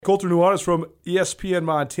Colter Nuanez from ESPN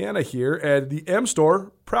Montana here, and the M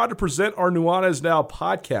Store, proud to present our Nuanez Now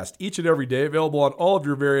podcast each and every day, available on all of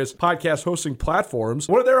your various podcast hosting platforms.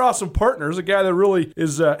 One of their awesome partners, a guy that really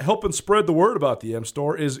is helping spread the word about the M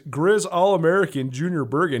Store, is Grizz All-American Junior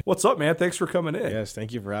Bergen. What's up, man? Thanks for coming in. Yes,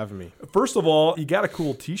 thank you for having me. First of all, you got a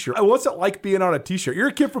cool t-shirt. What's it like being on a t-shirt? You're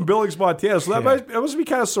a kid from Billings, Montana, so that must be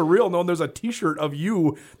kind of surreal knowing there's a t-shirt of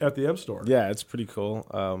you at the M Store. Yeah, it's pretty cool.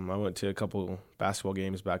 I went to a couple basketball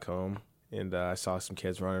games back home, and I saw some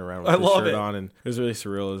kids running around with the shirt on, and it was really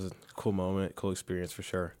surreal. It was a cool moment, cool experience for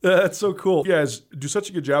sure. That's so cool. You guys do such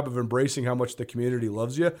a good job of embracing how much the community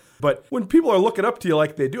loves you. But when people are looking up to you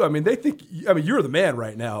like they do, they think, you're the man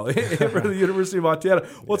right now for the University of Montana.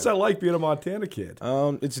 What's that like being a Montana kid?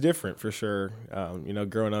 It's different for sure.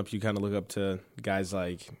 Growing up, you kind of look up to guys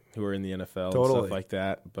like who are in the NFL and stuff like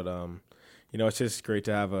that. But, it's just great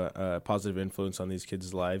to have a positive influence on these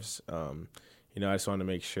kids' lives. I just want to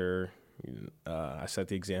make sure I set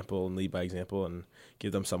the example and lead by example and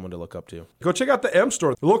give them someone to look up to. Go check out the M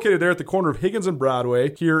Store. They're located there at the corner of Higgins and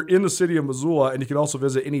Broadway here in the city of Missoula, and you can also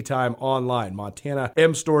visit anytime online,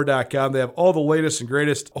 montanamstore.com. They have all the latest and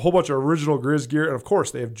greatest, a whole bunch of original Grizz gear, and of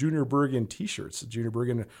course, they have Junior Bergen t-shirts. Junior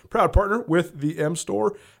Bergen, proud partner with the M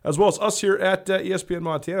Store, as well as us here at ESPN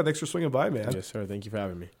Montana. Thanks for swinging by, man. Yes, sir. Thank you for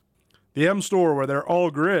having me. The M Store, where they're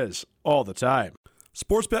all Grizz all the time.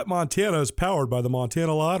 Sportsbet Montana is powered by the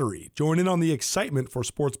Montana Lottery. Join in on the excitement for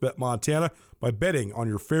Sportsbet Montana by betting on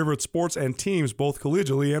your favorite sports and teams both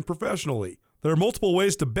collegially and professionally. There are multiple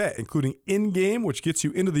ways to bet, including in-game, which gets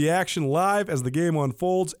you into the action live as the game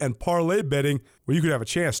unfolds, and parlay betting, where you could have a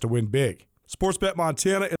chance to win big. Sportsbet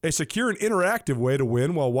Montana is a secure and interactive way to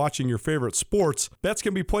win while watching your favorite sports. Bets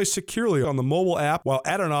can be placed securely on the mobile app while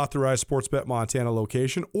at an authorized Sportsbet Montana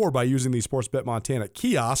location or by using the Sportsbet Montana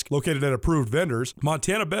kiosk located at approved vendors.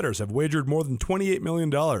 Montana bettors have wagered more than $28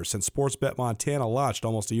 million since Sportsbet Montana launched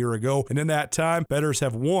almost a year ago, and in that time, bettors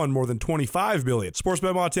have won more than $25 million.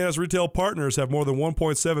 Sportsbet Montana's retail partners have more than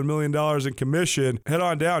 $1.7 million in commission. Head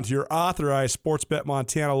on down to your authorized Sportsbet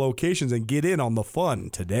Montana locations and get in on the fun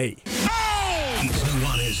today. It's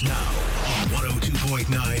Nuanez Now on 102.9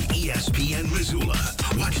 ESPN Missoula.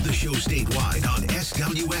 Watch the show statewide on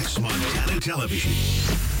SWX Montana Television.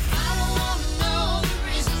 I don't want to know the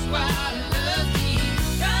reasons why I love you.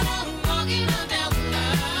 Right on walking on down the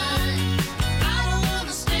line. I don't want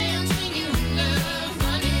to stand between you and love,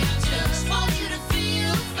 honey. I just want you to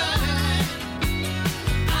feel fine.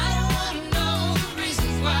 I don't want to know the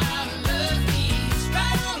reasons why I love you. It's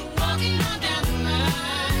right on walking on down the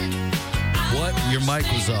line. What? Your mic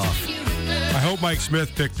was off. I hope Mike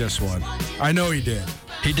Smith picked this one. I know he did.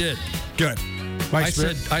 He did. Good. Mike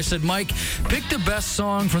Smith. I said, Mike, pick the best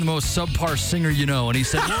song from the most subpar singer you know. And he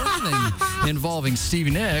said, anything involving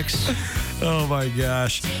Stevie Nicks. Oh, my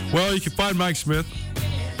gosh. Well, you can find Mike Smith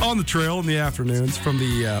on the trail in the afternoons from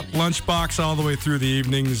the lunchbox all the way through the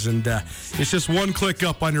evenings. And it's just one click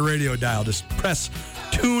up on your radio dial. Just press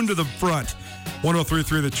tune to the front.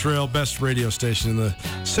 103.3 The Trail, best radio station in the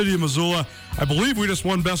city of Missoula. I believe we just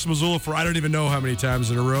won Best of Missoula for I don't even know how many times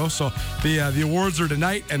in a row. So the awards are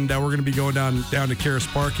tonight, and we're going to be going down to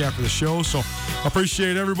Karis Park after the show. So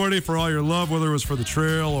appreciate everybody for all your love, whether it was for the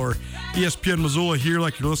Trail or ESPN Missoula here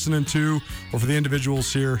like you're listening to, or for the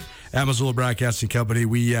individuals here at Missoula Broadcasting Company.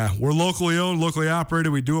 We're locally owned, locally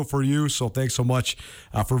operated. We do it for you, so thanks so much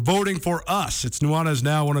for voting for us. It's Nuanez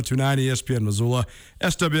Now, 102.9 ESPN Missoula,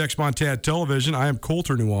 SWX Montana Television. I am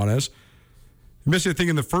Colter Nuanez. You missed anything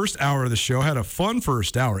in the first hour of the show. Had a fun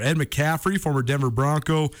first hour. Ed McCaffrey, former Denver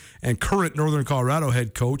Bronco and current Northern Colorado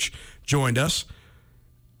head coach, joined us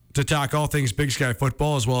to talk all things Big Sky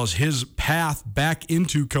football, as well as his path back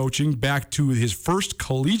into coaching, back to his first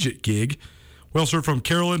collegiate gig. We also heard from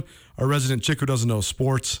Carolyn, our resident chick who doesn't know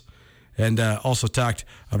sports, and also talked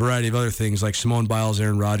a variety of other things like Simone Biles,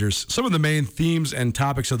 Aaron Rodgers, some of the main themes and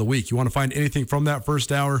topics of the week. You want to find anything from that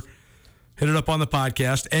first hour, hit it up on the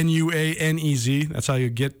podcast, Nuanez. That's how you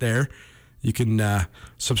get there. You can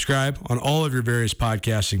subscribe on all of your various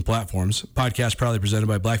podcasting platforms. Podcast proudly presented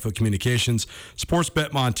by Blackfoot Communications,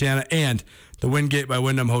 Sportsbet Montana, and the Wingate by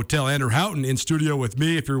Wyndham Hotel. Andrew Houghton in studio with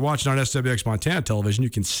me. If you're watching on SWX Montana Television, you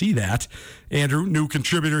can see that. Andrew, new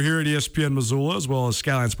contributor here at ESPN Missoula, as well as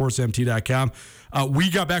SkylineSportsMT.com.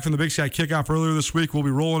 We got back from the Big Sky kickoff earlier this week. We'll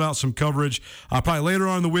be rolling out some coverage probably later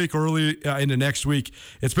on in the week or early into next week.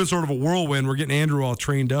 It's been sort of a whirlwind. We're getting Andrew all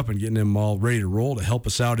trained up and getting him all ready to roll to help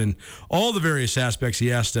us out in all the various aspects he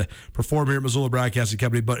has to perform here at Missoula Broadcasting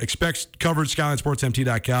Company. But expect coverage,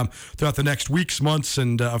 SkylineSportsMT.com throughout the next weeks, months,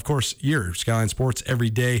 and, of course, year. Skyline Sports every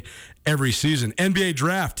day, every season. NBA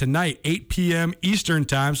Draft tonight, 8 p.m. Eastern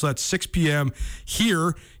Time, so that's 6 p.m.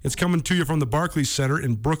 here. It's coming to you from the Barclays Center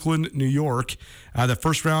in Brooklyn, New York. The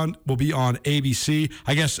first round will be on ABC,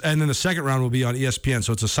 I guess, and then the second round will be on ESPN,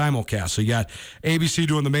 so it's a simulcast. So you got ABC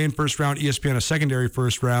doing the main first round, ESPN a secondary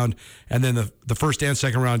first round, and then the first and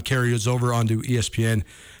second round carries over onto ESPN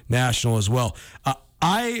National as well.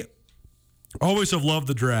 I always have loved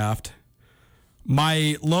the draft.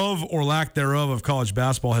 My love or lack thereof of college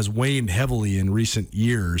basketball has waned heavily in recent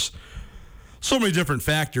years. So many different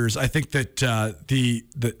factors. I think that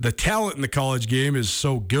the talent in the college game is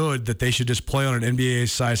so good that they should just play on an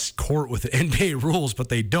NBA-sized court with the NBA rules, but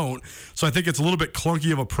they don't. So I think it's a little bit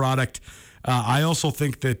clunky of a product. I also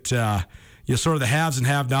think that sort of the haves and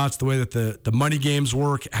have-nots, the way that the money games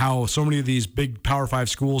work, how so many of these big Power 5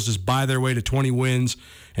 schools just buy their way to 20 wins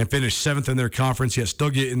and finish 7th in their conference, yet still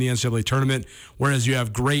get in the NCAA tournament, whereas you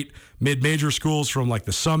have great mid-major schools from like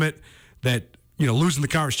the Summit that losing the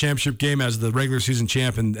conference championship game as the regular season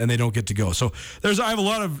champ, and they don't get to go. So I have a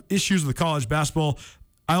lot of issues with college basketball.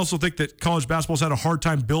 I also think that college basketball's had a hard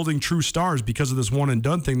time building true stars because of this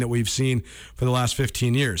one-and-done thing that we've seen for the last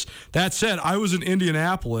 15 years. That said, I was in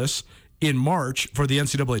Indianapolis in March for the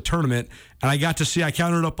NCAA tournament, and I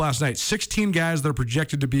counted up last night, 16 guys that are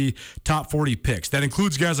projected to be top 40 picks. That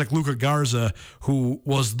includes guys like Luka Garza, who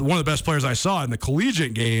was one of the best players I saw in the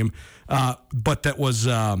collegiate game, but that was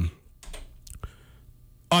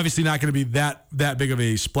obviously not going to be that big of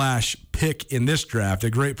a splash pick in this draft. A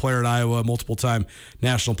great player at Iowa, multiple-time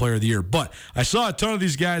National Player of the Year. But I saw a ton of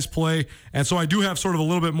these guys play, and so I do have sort of a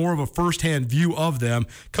little bit more of a first-hand view of them.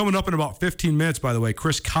 Coming up in about 15 minutes, by the way,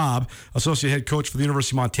 Chris Cobb, Associate Head Coach for the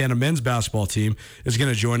University of Montana men's basketball team, is going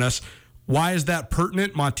to join us. Why is that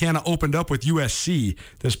pertinent? Montana opened up with USC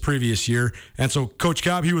this previous year, and so Coach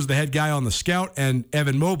Cobb, he was the head guy on the scout, and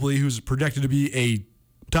Evan Mobley, who's projected to be a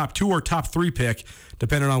top 2 or top 3 pick,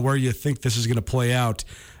 depending on where you think this is going to play out.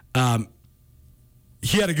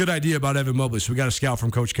 He had a good idea about Evan Mobley, so we got a scout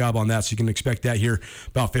from Coach Cobb on that, so you can expect that here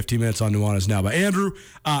about 15 minutes on Nuanez Now. But Andrew,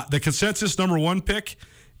 the consensus number 1 pick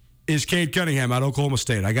is Cade Cunningham out of Oklahoma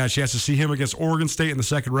State. I got a chance to see him against Oregon State in the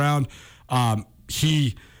second round.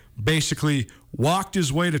 He basically walked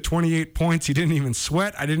his way to 28 points. He didn't even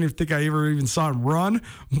sweat. I didn't even think I ever even saw him run,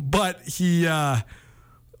 but he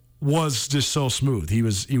was just so smooth. He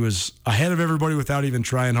was ahead of everybody without even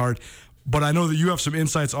trying hard. But I know that you have some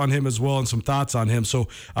insights on him as well and some thoughts on him. So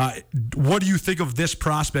what do you think of this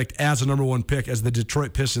prospect as a number 1 pick as the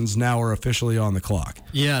Detroit Pistons now are officially on the clock?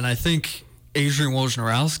 Yeah, and I think Adrian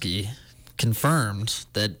Wojnarowski confirmed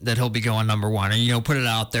that he'll be going number 1. And, put it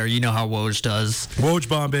out there. You know how Woj does. Woj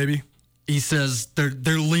bomb, baby. He says they're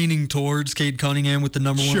leaning towards Cade Cunningham with the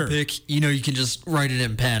number 1 pick. You can just write it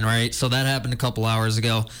in pen, right? So that happened a couple hours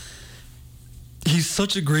ago. He's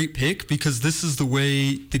such a great pick because this is the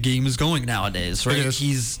way the game is going nowadays, right?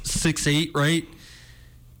 He's 6'8", right?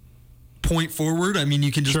 Point forward. I mean,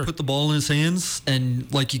 you can just put the ball in his hands,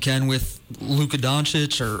 and like you can with Luka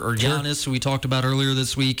Doncic or Giannis, who we talked about earlier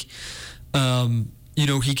this week.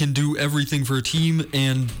 He can do everything for a team,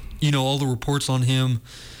 and, all the reports on him.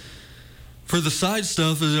 For the side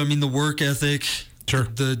stuff, the work ethic,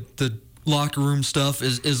 the locker room stuff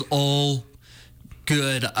is all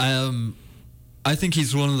good. I think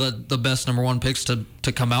he's one of the best number 1 picks to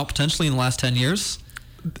come out potentially in the last 10 years.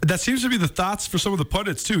 That seems to be the thoughts for some of the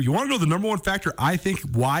pundits, too. You want to know the number 1 factor, I think,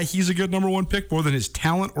 why he's a good number 1 pick more than his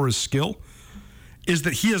talent or his skill, is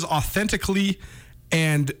that he has authentically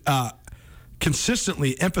and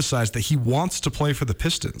consistently emphasized that he wants to play for the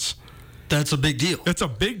Pistons. That's a big deal. It's a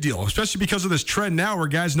big deal, especially because of this trend now where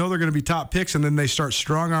guys know they're going to be top picks, and then they start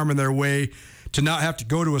strong-arming their way to not have to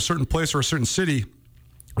go to a certain place or a certain city.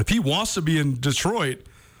 If he wants to be in Detroit,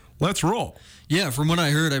 let's roll. Yeah, from what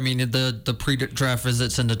I heard, the pre-draft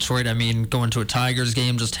visits in Detroit, going to a Tigers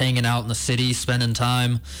game, just hanging out in the city, spending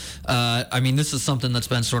time. This is something that's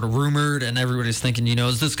been sort of rumored, and everybody's thinking,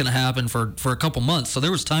 is this going to happen for a couple months? So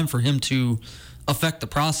there was time for him to affect the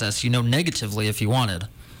process, negatively if he wanted.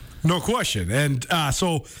 No question. And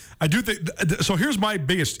so I do think, so here's my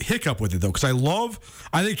biggest hiccup with it, though, because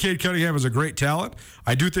I think Cade Cunningham is a great talent.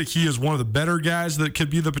 I do think he is one of the better guys that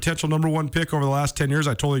could be the potential number 1 pick over the last 10 years.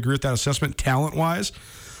 I totally agree with that assessment talent-wise.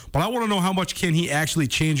 But I want to know how much can he actually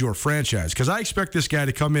change your franchise, because I expect this guy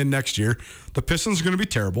to come in next year. The Pistons are going to be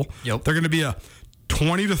terrible. Yep. They're going to be a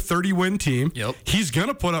 20 to 30 win team. Yep. He's going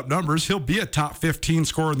to put up numbers. He'll be a top 15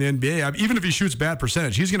 scorer in the NBA. Even if he shoots bad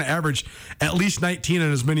percentage, he's going to average at least 19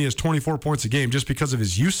 and as many as 24 points a game just because of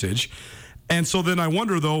his usage. And so then I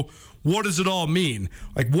wonder, though, what does it all mean?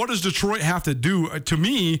 Like, what does Detroit have to do? To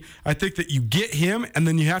me, I think that you get him, and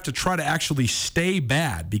then you have to try to actually stay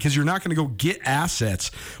bad, because you're not going to go get assets.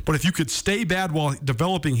 But if you could stay bad while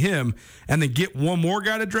developing him and then get one more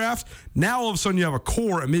guy to draft, now all of a sudden you have a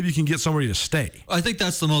core, and maybe you can get somebody to stay. I think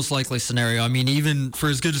that's the most likely scenario. I mean, even for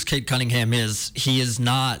as good as Cade Cunningham is, he is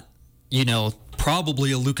not,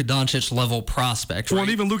 probably a Luka Doncic level prospect. Right? Well,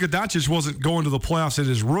 and even Luka Doncic wasn't going to the playoffs in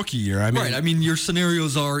his rookie year. Right. I mean, your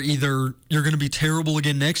scenarios are either you're going to be terrible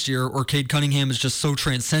again next year, or Cade Cunningham is just so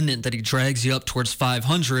transcendent that he drags you up towards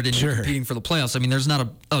 500 and you're competing for the playoffs. I mean, there's not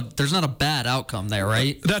a bad outcome there,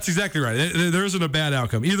 right? That's exactly right. There isn't a bad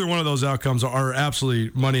outcome. Either one of those outcomes are absolutely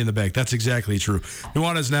money in the bank. That's exactly true.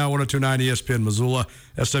 Nuanez Now, 102.9 ESPN Missoula,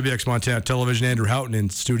 SWX Montana Television. Andrew Houghton in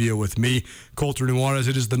studio with me, Colter Nuanez.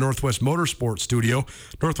 It is the Northwest Motorsport studio.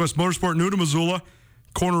 Northwest Motorsport, new to Missoula,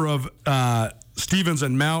 corner of Stevens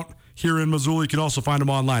and Mount here in Missoula. You can also find them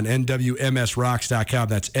online, nwmsrocks.com.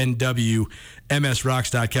 That's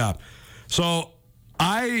nwmsrocks.com. So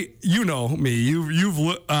you know me.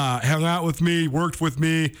 You've hung out with me, worked with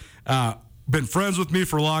me, been friends with me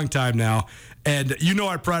for a long time now. And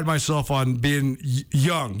I pride myself on being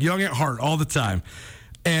young at heart all the time.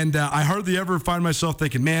 And I hardly ever find myself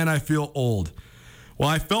thinking, man, I feel old. Well,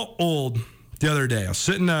 I felt old the other day. I was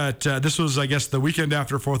sitting at, this was, I guess, the weekend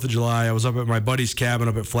after 4th of July. I was up at my buddy's cabin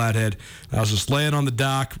up at Flathead. And I was just laying on the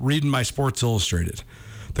dock reading my Sports Illustrated.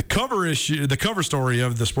 The cover story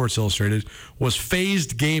of the Sports Illustrated was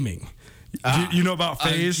Phased Gaming. Do you know about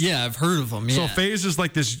FaZe? Yeah, I've heard of them. Yeah. So FaZe is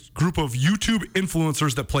like this group of YouTube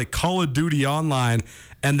influencers that play Call of Duty online,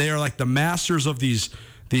 and they are like the masters of these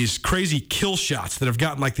crazy kill shots that have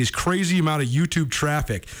gotten like these crazy amount of YouTube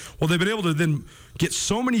traffic. Well, they've been able to then get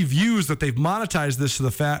so many views that they've monetized this to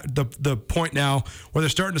the point now where they're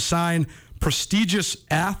starting to sign prestigious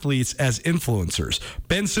athletes as influencers.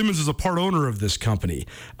 Ben Simmons is a part owner of this company.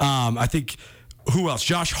 I think. Who else?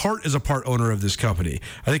 Josh Hart is a part owner of this company.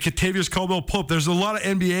 I think Kentavious Caldwell-Pope. There's a lot of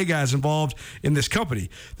NBA guys involved in this company.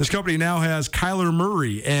 This company now has Kyler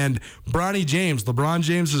Murray and Bronny James, LeBron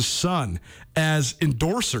James' son, as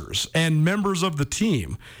endorsers and members of the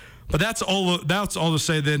team. But that's all to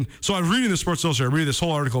say then. So I'm reading the Sports Illustrated. I'm reading this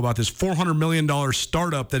whole article about this $400 million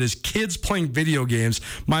startup that is kids playing video games.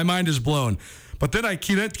 My mind is blown. But then I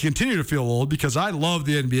continue to feel old because I love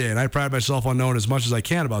the NBA, and I pride myself on knowing as much as I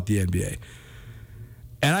can about the NBA.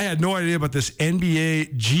 And I had no idea about this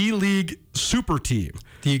NBA G League super team.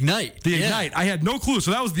 The Ignite. I had no clue.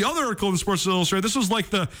 So that was the other article in Sports Illustrated. This was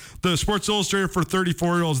like the Sports Illustrated for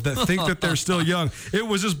 34-year-olds that think that they're still young. It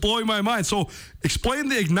was just blowing my mind. So explain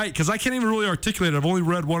the Ignite, because I can't even really articulate it. I've only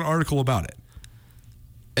read one article about it.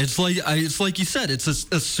 It's like you said. It's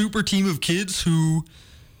a super team of kids who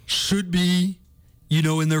should be,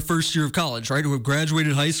 in their first year of college, right? Who have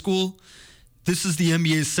graduated high school. This is the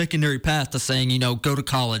NBA's secondary path to saying, go to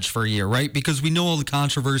college for a year, right? Because we know all the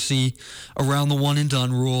controversy around the one and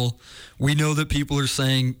done rule. We know that people are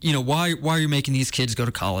saying, why are you making these kids go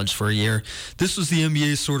to college for a year? This was the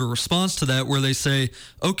NBA's sort of response to that, where they say,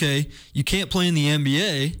 okay, you can't play in the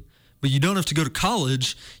NBA, but you don't have to go to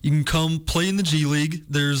college. You can come play in the G League.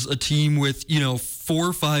 There's a team with, 4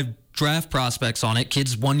 or 5 draft prospects on it,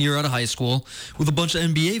 kids 1 year out of high school, with a bunch of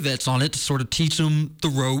NBA vets on it to sort of teach them the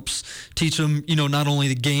ropes, teach them, not only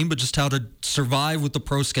the game, but just how to survive with the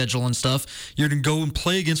pro schedule and stuff. You're going to go and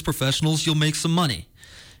play against professionals. You'll make some money.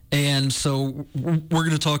 And so we're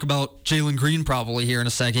going to talk about Jalen Green probably here in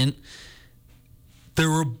a second. There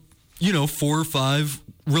were, 4 or 5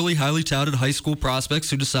 really highly touted high school prospects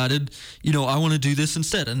who decided, I want to do this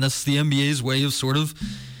instead. And that's the NBA's way of sort of,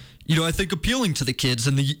 I think appealing to the kids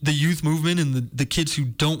and the youth movement and the kids who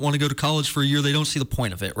don't want to go to college for a year. They don't see the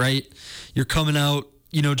point of it, right? You're coming out,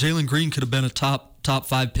 Jalen Green could have been a top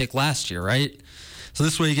 5 pick last year, right? So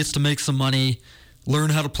this way he gets to make some money,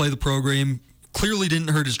 learn how to play the program. Clearly didn't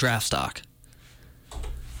hurt his draft stock.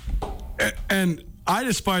 And I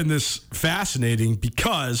just find this fascinating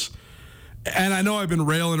because, and I know I've been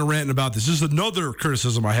railing and ranting about this. This is another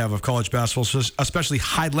criticism I have of college basketball, especially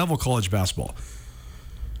high-level college basketball.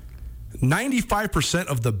 95%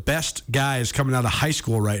 of the best guys coming out of high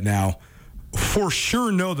school right now for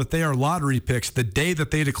sure know that they are lottery picks the day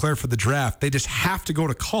that they declare for the draft. They just have to go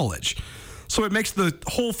to college. So it makes the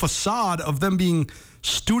whole facade of them being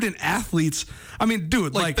student athletes. I mean,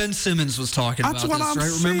 dude, like Ben Simmons was talking about this,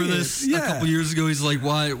 right? Remember this a couple years ago? He's like,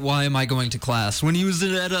 why am I going to class? When he was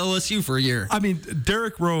at LSU for a year. I mean,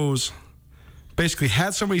 Derrick Rose basically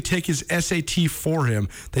had somebody take his SAT for him.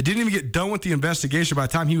 They didn't even get done with the investigation by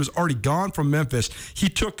the time he was already gone from Memphis. He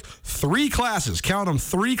took 3 classes, count them,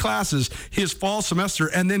 3 classes his fall semester,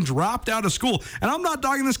 and then dropped out of school. And I'm not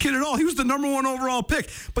dogging this kid at all. He was the number 1 overall pick.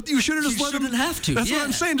 But you should have just let him. Shouldn't have to. That's what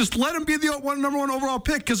I'm saying. Just let him be the number 1 overall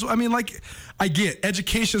pick. Because, I mean, like, I get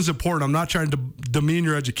education is important. I'm not trying to demean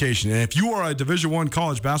your education. And if you are a Division I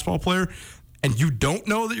college basketball player and you don't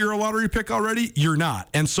know that you're a lottery pick already, you're not.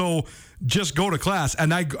 And so just go to class.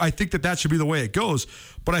 And I think that should be the way it goes.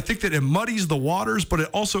 But I think that it muddies the waters, but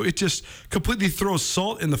it just completely throws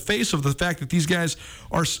salt in the face of the fact that these guys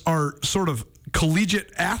are sort of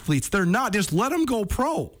collegiate athletes. They're not. Just let them go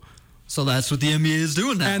pro. So that's what the NBA is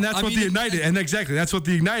doing now. And that's what the Ignite is. And exactly, that's what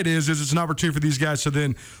the Ignite is it's an opportunity for these guys to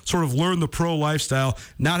then sort of learn the pro lifestyle,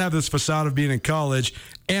 not have this facade of being in college,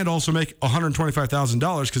 and also make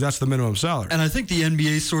 $125,000 because that's the minimum salary. And I think the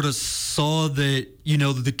NBA sort of saw that,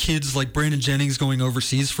 the kids like Brandon Jennings going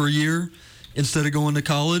overseas for a year instead of going to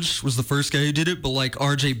college was the first guy who did it. But like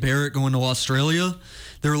RJ Barrett going to Australia,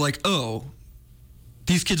 they were like, oh,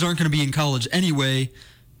 these kids aren't going to be in college anyway.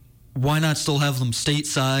 Why not still have them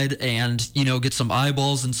stateside and, get some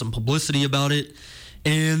eyeballs and some publicity about it?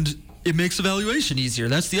 And it makes evaluation easier.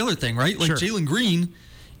 That's the other thing, right? Like Sure. Jalen Green,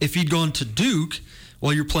 if he'd gone to Duke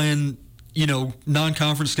while you're playing,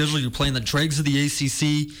 non-conference schedule, you're playing the dregs of the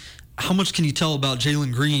ACC, how much can you tell about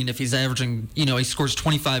Jalen Green if he's averaging, he scores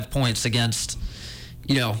 25 points against,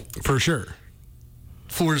 For sure.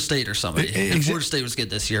 Florida State or somebody. And Florida State was good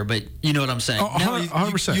this year, but you know what I'm saying. Oh,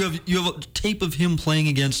 100%. You have a tape of him playing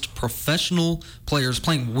against professional players,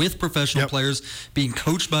 playing with professional players, being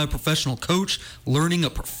coached by a professional coach, learning a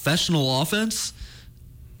professional offense.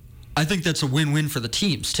 I think that's a win-win for the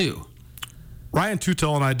teams, too. Ryan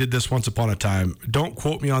Tutel and I did this once upon a time. Don't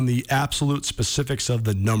quote me on the absolute specifics of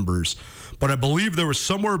the numbers, but I believe there was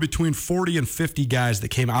somewhere between 40 and 50 guys that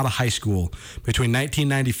came out of high school between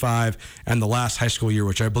 1995 and the last high school year,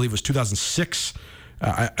 which I believe was 2006.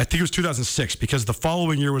 I think it was 2006 because the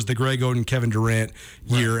following year was the Greg Oden, Kevin Durant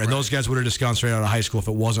year, and those guys would have just gone straight out of high school if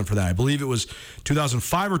it wasn't for that. I believe it was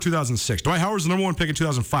 2005 or 2006. Dwight Howard was the number 1 pick in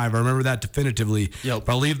 2005. I remember that definitively. Yep.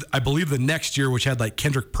 But I believe the next year, which had like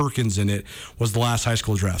Kendrick Perkins in it, was the last high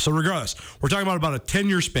school draft. So regardless, we're talking about a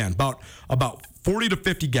 10-year span, about 40 to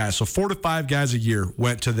 50 guys, so 4 to 5 guys a year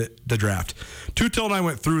went to the draft. Tutel and I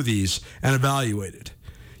went through these and evaluated.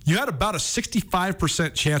 You had about a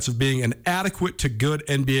 65% chance of being an adequate to good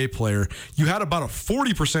NBA player. You had about a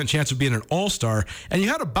 40% chance of being an all-star. And you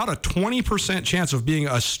had about a 20% chance of being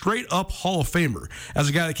a straight-up Hall of Famer as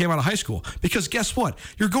a guy that came out of high school. Because guess what?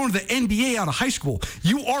 You're going to the NBA out of high school.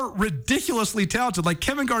 You are ridiculously talented. Like,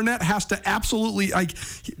 Kevin Garnett has to absolutely,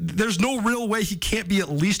 there's no real way he can't be at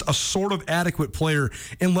least a sort of adequate player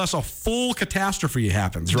unless a full catastrophe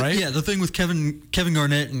happens, right? Yeah, the thing with Kevin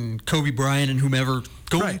Garnett and Kobe Bryant and whomever,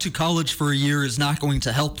 going to college for a year is not going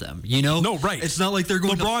to help them, No, right. It's not like they're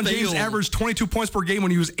going to fail. LeBron James averaged 22 points per game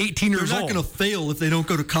when he was 18 years old. They're not going to fail if they don't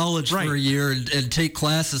go to college for a year and take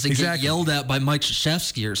classes and get yelled at by Mike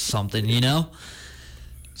Krzyzewski or something,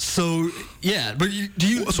 So, yeah, but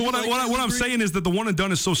what I'm saying is that the one and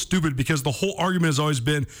done is so stupid because the whole argument has always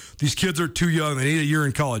been these kids are too young, they need a year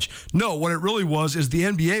in college. No, what it really was is the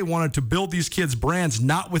NBA wanted to build these kids' brands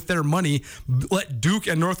not with their money. Let Duke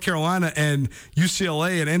and North Carolina and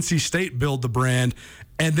UCLA and NC State build the brand.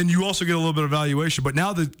 And then you also get a little bit of valuation. But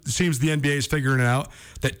now it seems the NBA is figuring out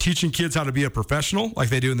that teaching kids how to be a professional like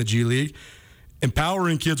they do in the G League,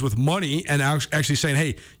 empowering kids with money and actually saying,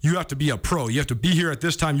 hey, you have to be a pro. You have to be here at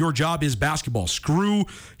this time. Your job is basketball. Screw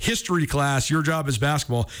history class. Your job is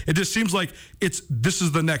basketball. It just seems like this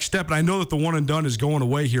is the next step. And I know that the one and done is going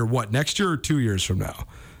away here, next year or 2 years from now?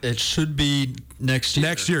 It should be next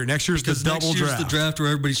year. Next year's the double next year's draft. The draft where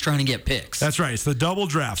everybody's trying to get picks. That's right. It's the double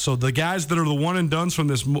draft. So the guys that are the one and dones from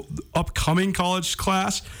this upcoming college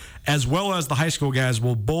class, as well as the high school guys,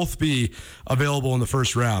 will both be available in the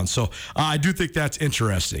first round. So I do think that's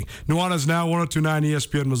interesting. Nuanez Now, 102.9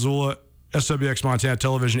 ESPN Missoula, SWX Montana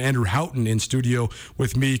Television. Andrew Houghton in studio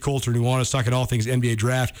with me, Colter Nuanez, talking all things NBA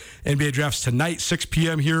Draft. NBA Draft's tonight, 6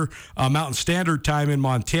 p.m. here, Mountain Standard Time in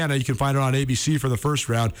Montana. You can find it on ABC for the first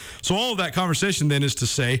round. So all of that conversation then is to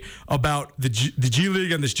say about the G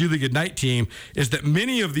League and this G League Ignite team is that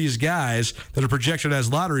many of these guys that are projected as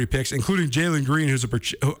lottery picks, including Jalen Green, who's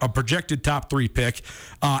a projected top 3 pick,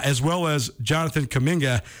 as well as Jonathan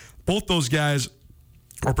Kuminga, both those guys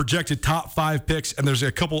are projected top 5 picks, and there's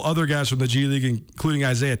a couple other guys from the G League, including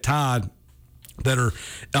Isaiah Todd, that are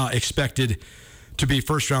expected to be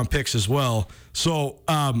first-round picks as well. So,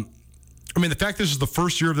 the fact this is the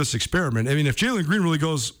first year of this experiment, if Jalen Green really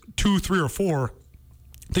goes 2, 3, or 4,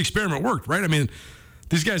 the experiment worked, right? I mean,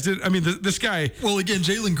 these guys did. I mean, this guy. Well, again,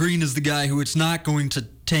 Jalen Green is the guy who it's not going to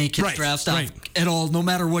tank his draft stock at all, no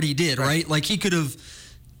matter what he did, right? Like, he could have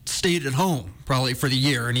stayed at home probably for the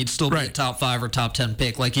year, and he'd still be a top 5 or top 10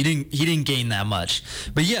 pick. Like, he didn't gain that much.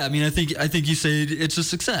 But yeah, I mean, I think you say it's a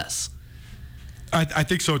success. I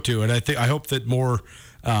think so too, and I hope that more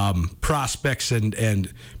prospects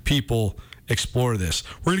and people explore this.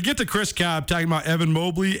 We're going to get to Chris Cobb talking about Evan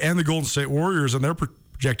Mobley and the Golden State Warriors and their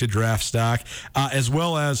projected draft stock, as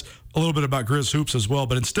well as a little bit about Grizz Hoops as well.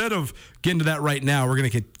 But instead of getting to that right now, we're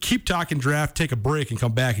going to keep talking draft, take a break, and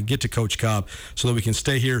come back and get to Coach Cobb so that we can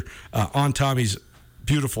stay here on Tommy's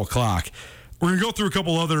beautiful clock. We're going to go through a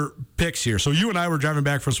couple other picks here. So you and I were driving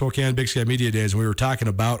back from Spokane Big Sky Media Days, and we were talking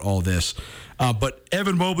about all this. But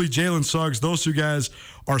Evan Mobley, Jalen Suggs, those two guys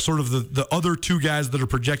are sort of the other two guys that are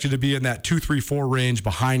projected to be in that 2, 3, 4 range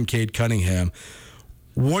behind Cade Cunningham.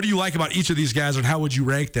 What do you like about each of these guys, and how would you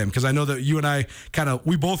rank them? Because I know that you and I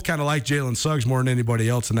we both kind of like Jalen Suggs more than anybody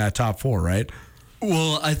else in that top 4, right?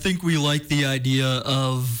 Well, I think we like the idea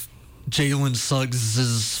of Jalen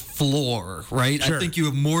Suggs' floor, right? Sure. I think you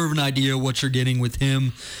have more of an idea what you're getting with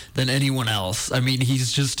him than anyone else. I mean,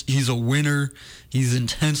 he's a winner. He's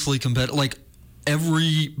intensely competitive. Like,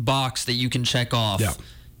 every box that you can check off,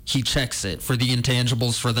 he checks it for the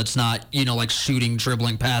intangibles, for that's not, like shooting,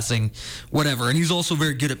 dribbling, passing, whatever. And he's also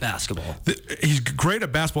very good at basketball. He's great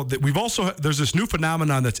at basketball. There's this new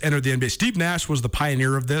phenomenon that's entered the NBA. Steve Nash was the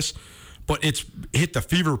pioneer of this, but it's hit the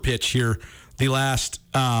fever pitch here the last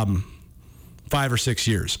 5 or 6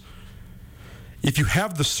 years. If you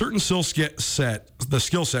have the certain skill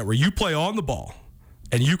set where you play on the ball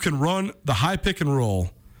and you can run the high pick and roll,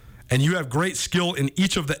 and you have great skill in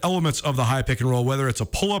each of the elements of the high pick and roll, whether it's a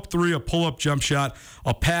pull-up three, a pull-up jump shot,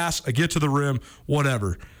 a pass, a get to the rim,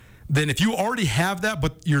 whatever, then if you already have that,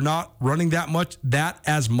 but you're not running that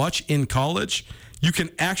as much in college, you can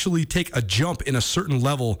actually take a jump in a certain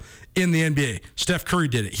level in the NBA. Steph Curry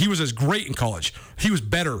did it. He was as great in college. He was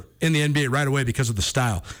better in the NBA right away because of the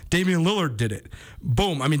style. Damian Lillard did it.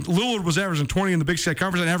 Boom. I mean, Lillard was averaging 20 in the Big Sky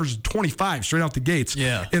Conference and averaged 25 straight out the gates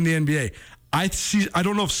in the NBA. I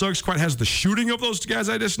don't know if Suggs quite has the shooting of those guys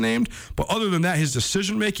I just named, but other than that, his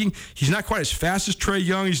decision making, he's not quite as fast as Trae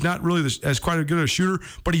Young. He's not really as quite a good a shooter,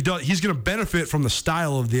 but he's going to benefit from the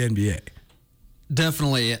style of the NBA.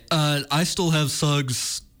 Definitely. I still have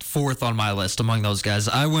Suggs 4th on my list among those guys.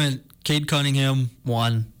 I went Cade Cunningham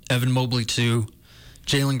 1, Evan Mobley 2,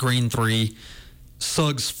 Jalen Green 3,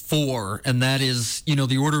 Suggs 4, and that is,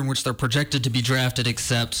 the order in which they're projected to be drafted,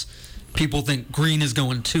 except people think Green is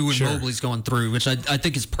going 2 and Mobley's going 3, which I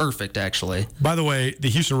think is perfect, actually. By the way, the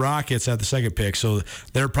Houston Rockets have the second pick, so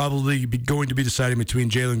they're probably going to be deciding between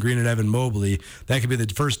Jalen Green and Evan Mobley. That could be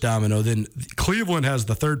the first domino. Then Cleveland has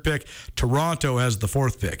the 3rd pick. Toronto has the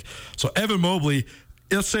 4th pick. So Evan Mobley,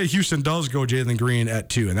 let's say Houston does go Jalen Green at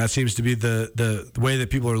 2, and that seems to be the way that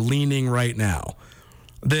people are leaning right now.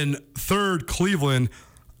 Then 3rd, Cleveland.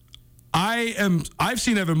 I've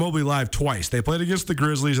seen Evan Mobley live twice. They played against the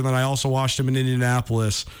Grizzlies, and then I also watched him in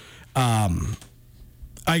Indianapolis. I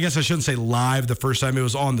guess I shouldn't say live the first time. It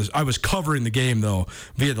was I was covering the game, though,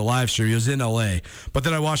 via the live stream. He was in L.A. But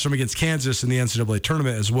then I watched him against Kansas in the NCAA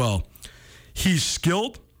tournament as well. He's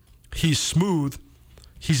skilled. He's smooth.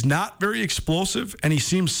 He's not very explosive, and he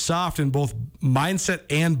seems soft in both mindset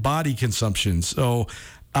and body consumption. So,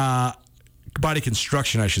 body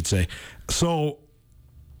construction, I should say. So,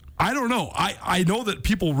 I don't know. I know that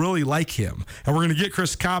people really like him, and we're going to get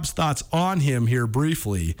Chris Cobb's thoughts on him here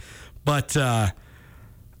briefly. But and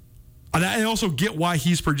I also get why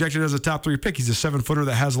he's projected as a top 3 pick. He's a 7-footer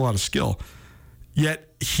that has a lot of skill.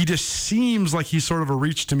 Yet he just seems like he's sort of a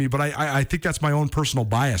reach to me, but I think that's my own personal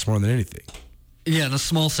bias more than anything. Yeah, and a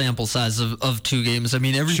small sample size of 2 games. I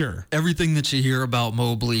mean, everything that you hear about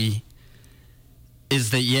Mobley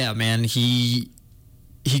is that, he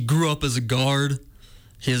grew up as a guard.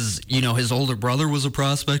 His older brother was a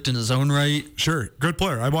prospect in his own right. Sure, good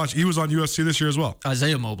player. I watched. He was on USC this year as well.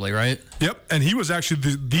 Isaiah Mobley, right? Yep, and he was actually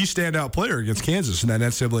the standout player against Kansas in that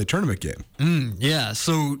NCAA tournament game. Yeah,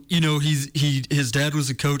 so his dad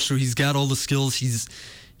was a coach, so he's got all the skills. He's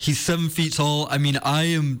 7 feet tall. I mean, I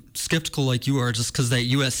am skeptical like you are, just because that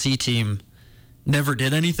USC team never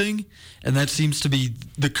did anything, and that seems to be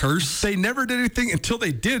the curse. They never did anything until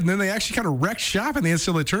they did, and then they actually kind of wrecked shop in the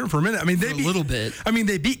NCAA tournament for a minute. I mean, a little bit. I mean,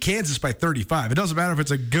 they beat Kansas by 35. It doesn't matter if it's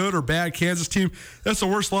a good or bad Kansas team. That's the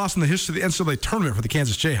worst loss in the history of the NCAA tournament for the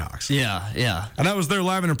Kansas Jayhawks. Yeah. And I was there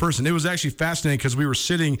live and in person. It was actually fascinating because we were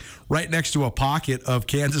sitting right next to a pocket of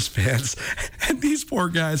Kansas fans, and these poor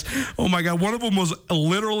guys, oh my God, one of them was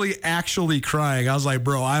literally actually crying. I was like,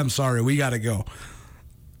 bro, I'm sorry, we got to go.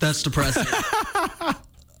 That's depressing.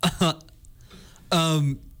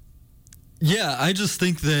 Yeah, I just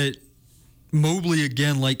think that Mobley,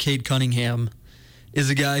 again, like Cade Cunningham, is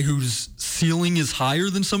a guy whose ceiling is higher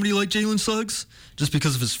than somebody like Jalen Suggs, just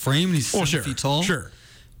because of his frame, and he's 7 feet tall. Sure.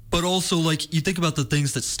 But also, like, you think about the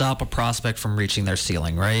things that stop a prospect from reaching their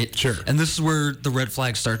ceiling, right? Sure. And this is where the red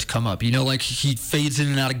flags start to come up. You know, like, he fades in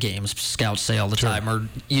and out of games, scouts say all the time. Or,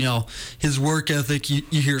 you know, his work ethic, you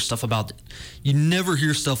hear stuff about. You never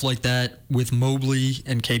hear stuff like that with Mobley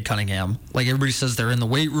and Cade Cunningham. Like, everybody says they're in the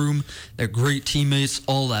weight room, they're great teammates,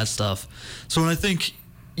 all that stuff. So when I think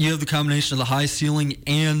you have the combination of the high ceiling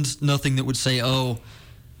and nothing that would say, oh,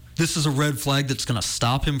 this is a red flag that's going to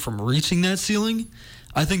stop him from reaching that ceiling,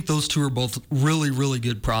 I think those two are both really, really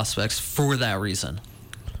good prospects for that reason.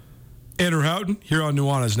 Andrew Houghton here on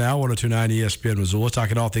Nuanez Now, 102.9 ESPN Missoula,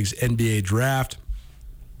 talking all things NBA draft.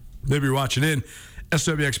 Maybe you're watching in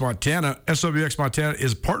SWX Montana. SWX Montana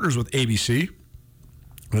is partners with ABC.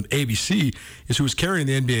 And ABC is who is carrying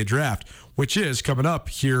the NBA draft, which is coming up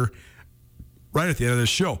here right at the end of this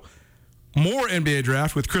show. More NBA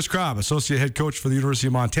draft with Chris Crabb, associate head coach for the University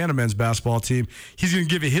of Montana men's basketball team. He's going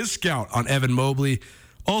to give you his scout on Evan Mobley.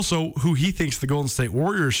 Also, who he thinks the Golden State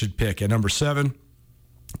Warriors should pick at number 7.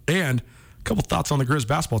 And a couple thoughts on the Grizz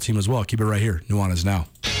basketball team as well. Keep it right here. Nuanez Now.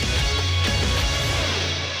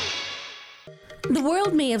 The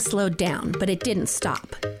world may have slowed down, but it didn't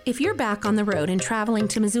stop. If you're back on the road and traveling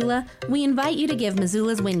to Missoula, we invite you to give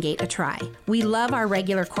Missoula's Wingate a try. We love our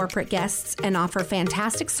regular corporate guests and offer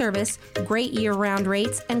fantastic service, great year-round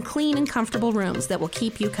rates, and clean and comfortable rooms that will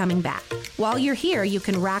keep you coming back. While you're here, you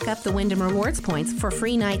can rack up the Wyndham Rewards points for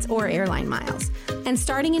free nights or airline miles. And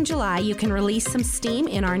starting in July, you can release some steam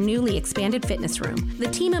in our newly expanded fitness room. The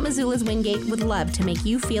team at Missoula's Wingate would love to make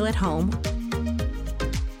you feel at home.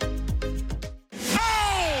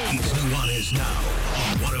 It's Nuanez Now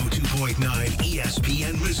on 102.9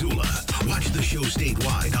 ESPN Missoula. Watch the show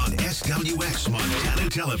statewide on SWX Montana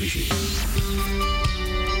Television.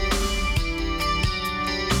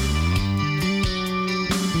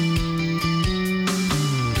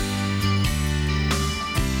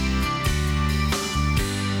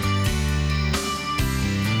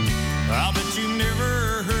 I bet you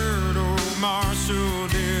never heard old Marshall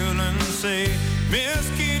Dillon say, Miss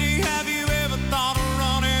Kitty, have you ever thought of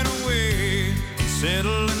running away?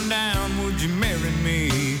 Settling down, would you marry me?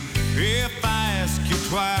 If I ask you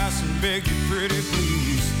twice and beg you pretty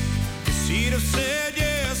please, she'd have said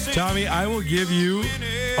yes. Tommy, I will give you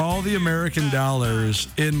all the American dollars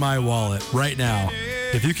in my wallet right now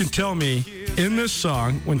if you can tell me in this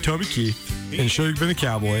song when Toby Keith and Show You've Been a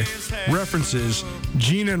Cowboy references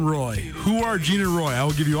Gene and Roy. Who are Gene and Roy? I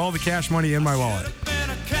will give you all the cash money in my wallet.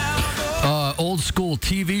 Old school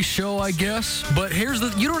TV show, I guess. But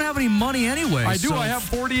you don't have any money anyway. I do. So. I have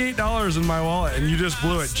 $48 in my wallet, and you just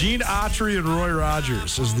blew it. Gene Autry and Roy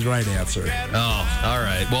Rogers is the right answer. Oh, all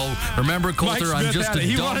right. Well, remember, Coulter, I'm just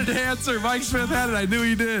He wanted to answer. Mike Smith had it. I knew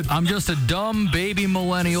he did. I'm just a dumb baby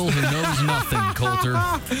millennial who knows nothing, Coulter.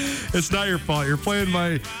 It's not your fault. You're playing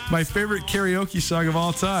my favorite karaoke song of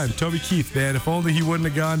all time, Toby Keith, man. If only he wouldn't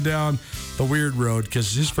have gone down the weird road,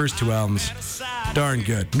 because his first 2 albums, darn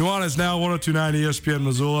good. Nuanez Now, 102.9 ESPN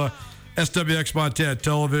Missoula, SWX Montana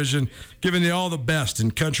Television, giving you all the best in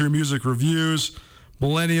country music reviews,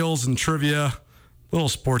 millennials and trivia, little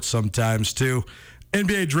sports sometimes too.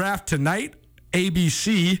 NBA draft tonight,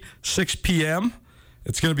 ABC, 6 p.m.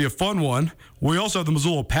 It's going to be a fun one. We also have the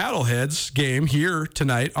Missoula Paddleheads game here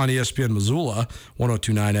tonight on ESPN Missoula,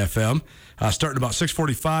 102.9 FM. Starting about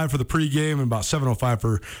 6:45 for the pregame and about 7:05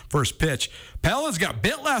 for first pitch. Paddleheads got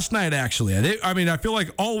bit last night, actually. I feel like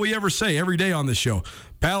all we ever say every day on this show.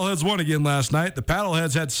 Paddleheads won again last night. The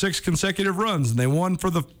Paddleheads had 6 consecutive runs, and they won for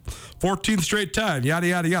the 14th straight time. Yada,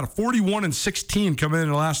 yada, yada. 41-16 coming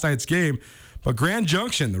into last night's game. But Grand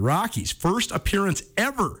Junction, the Rockies, first appearance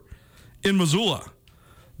ever in Missoula.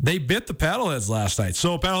 They bit the Paddleheads last night.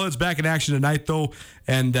 So Paddleheads back in action tonight, though,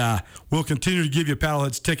 and we'll continue to give you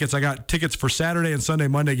Paddleheads tickets. I got tickets for Saturday and Sunday,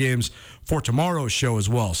 Monday games for tomorrow's show as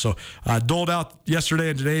well. So doled out yesterday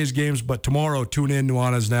and today's games, but tomorrow, tune in,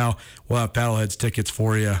 Nuanez Now. We'll have Paddleheads tickets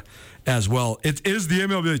for you as well. It is the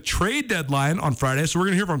MLB trade deadline on Friday, so we're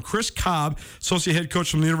going to hear from Chris Cobb, associate head coach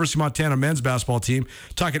from the University of Montana men's basketball team,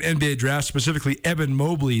 talking NBA draft, specifically Evan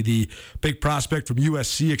Mobley, the big prospect from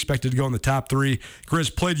USC, expected to go in the top 3.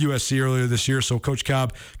 Grizz played USC earlier this year, so Coach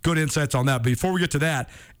Cobb, good insights on that. But before we get to that,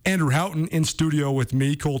 Andrew Houghton in studio with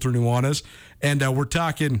me, Coulter Nuanez, and we're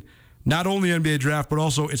talking not only NBA draft, but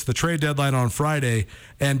also it's the trade deadline on Friday.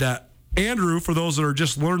 And Andrew, for those that are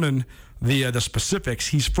just learning the specifics,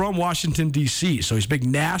 he's from Washington, D.C., so he's a big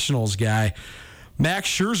Nationals guy. Max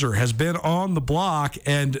Scherzer has been on the block,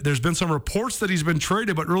 and there's been some reports that he's been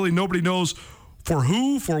traded, but really nobody knows for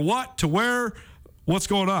who, for what, to where, what's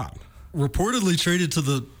going on. Reportedly traded to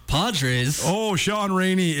the Padres. Oh, Sean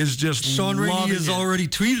Rainey is just Sean Rainey has already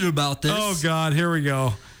tweeted about this. Oh, God, here we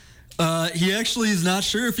go. He actually is not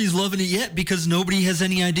sure if he's loving it yet because nobody has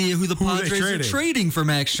any idea who the Padres are trading for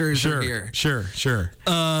Max Scherzer here. Sure.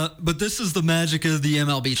 But this is the magic of the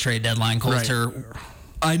MLB trade deadline, Coulter. Right.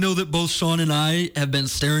 I know that both Sean and I have been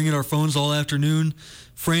staring at our phones all afternoon,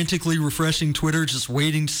 frantically refreshing Twitter, just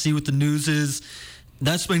waiting to see what the news is.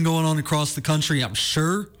 That's been going on across the country, I'm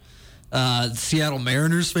sure. Seattle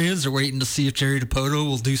Mariners fans are waiting to see if Jerry Dipoto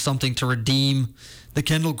will do something to redeem the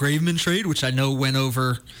Kendall Graveman trade, which I know went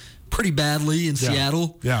over pretty badly in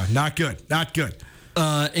Seattle. Yeah, not good.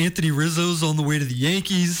 Anthony Rizzo's on the way to the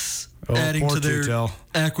Yankees, adding to their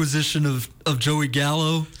acquisition of Joey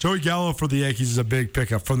Gallo. Joey Gallo for the Yankees is a big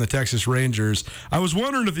pickup from the Texas Rangers. I was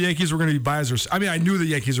wondering if the Yankees were going to be buyers. I knew the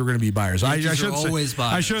Yankees were going to be buyers. I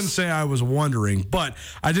shouldn't say I was wondering, but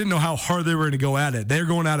I didn't know how hard they were going to go at it. They're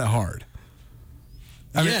going at it hard.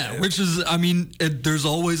 There's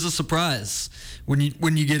always a surprise when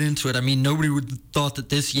you get into it. I mean, nobody would have thought that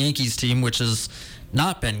this Yankees team, which has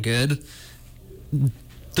not been good,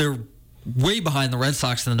 they're way behind the Red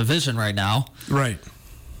Sox in the division right now. Right.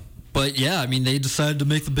 But, yeah, they decided to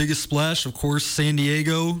make the biggest splash. Of course, San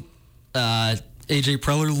Diego. A.J.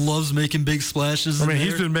 Preller loves making big splashes.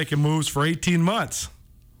 He's been making moves for 18 months.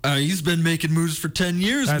 He's been making moves for 10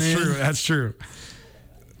 years, That's true.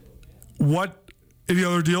 Any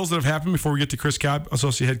other deals that have happened before we get to Chris Cobb,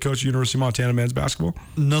 Associate Head Coach, University of Montana Men's Basketball?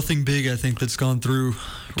 Nothing big, I think, that's gone through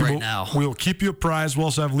now. We'll keep you apprised. We'll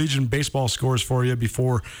also have Legion baseball scores for you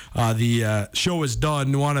before the show is done.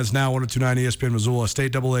 Nuanez Now, 102.9 ESPN Missoula.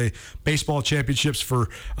 State AA baseball championships for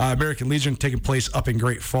American Legion taking place up in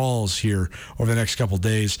Great Falls here over the next couple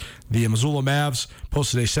days. The Missoula Mavs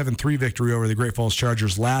posted a 7-3 victory over the Great Falls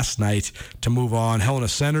Chargers last night to move on. Helena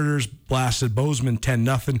Senators blasted Bozeman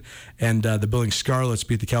 10-0, and the Billings Scarlets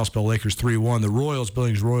beat the Kalispell Lakers 3-1. The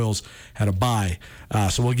Billings Royals had a bye.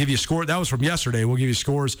 So we'll give you a score. That was from yesterday. We'll give you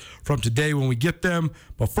scores from today when we get them.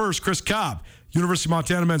 But first, Chris Cobb, University of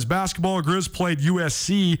Montana Men's Basketball. Grizz played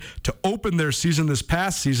USC to open their season this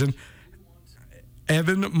past season.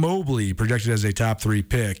 Evan Mobley projected as a top 3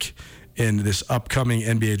 pick in this upcoming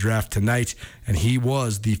NBA draft tonight, and he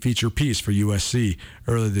was the feature piece for USC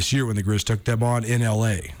earlier this year when the Grizz took them on in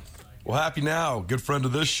L.A. Well, happy now. Good friend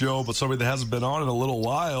of this show, but somebody that hasn't been on in a little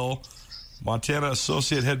while. Montana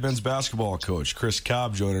Associate Head Men's Basketball Coach Chris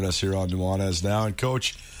Cobb joining us here on Nuanez Now. And,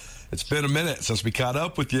 Coach, it's been a minute since we caught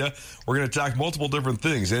up with you. We're going to talk multiple different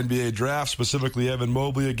things. NBA draft, specifically Evan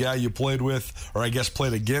Mobley, a guy you played with, or I guess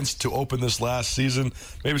played against to open this last season.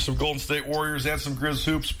 Maybe some Golden State Warriors and some Grizz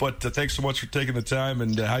hoops, but thanks so much for taking the time,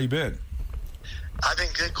 and how you been? I've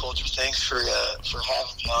been good, Coulter. Thanks for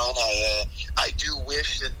having me on. I do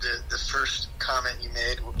wish that the first comment you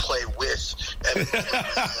made would play with Evan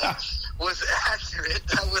was accurate.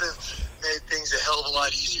 That would have made things a hell of a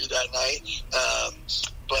lot easier that night.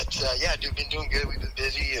 Dude, been doing good. We've been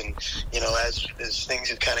busy, and as things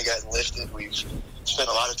have kind of gotten lifted, we've spent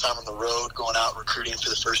a lot of time on the road, going out recruiting for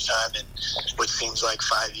the first time in what seems like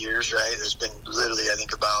 5 years. Right? There's been literally, I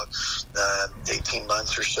think, about 18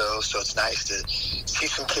 months or so. So it's nice to see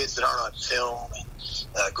some kids that aren't on film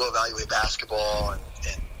and go evaluate basketball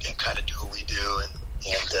and kind of do what we do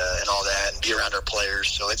and all that, and be around our players.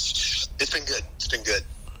 So it's been good. It's been good.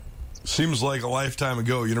 Seems like a lifetime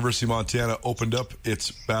ago, University of Montana opened up its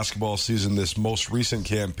basketball season, this most recent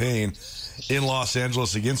campaign in Los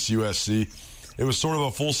Angeles against USC. It was sort of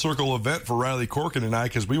a full circle event for Riley Corkin and I,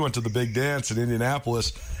 because we went to the big dance in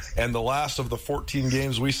Indianapolis, and the last of the 14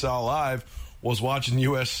 games we saw live was watching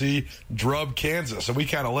USC drub Kansas. And we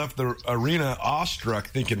kind of left the arena awestruck,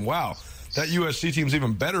 thinking, wow, that USC team's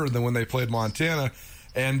even better than when they played Montana.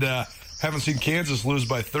 And haven't seen Kansas lose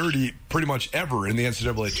by 30 pretty much ever in the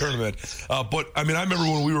NCAA tournament. But I remember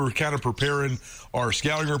when we were kind of preparing our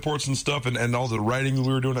scouting reports and stuff, and all the writing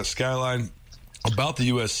we were doing at Skyline about the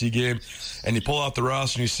USC game, and you pull out the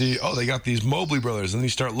roster and you see, oh, they got these Mobley brothers, and then you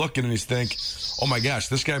start looking and you think, oh my gosh,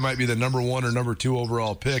 this guy might be the number 1 or number 2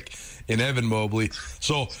 overall pick in Evan Mobley.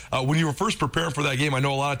 So when you were first preparing for that game, I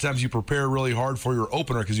know a lot of times you prepare really hard for your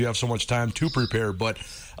opener because you have so much time to prepare, but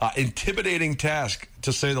intimidating task,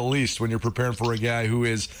 to say the least, when you're preparing for a guy who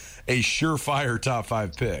is a surefire top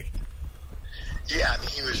 5 pick. Yeah, I mean,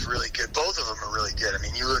 he was really good. Both of them are really good. I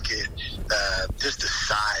mean, you look at just the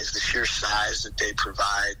size, the sheer size that they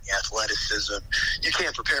provide, the athleticism. You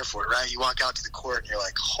can't prepare for it, right? You walk out to the court and you're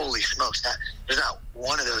like, holy smokes, there's not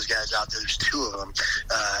one of those guys out there. There's two of them.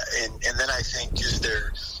 And then I think just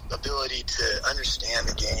their ability to understand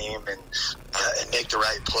the game and make the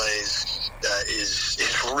right plays is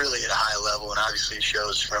really at a high level, and obviously it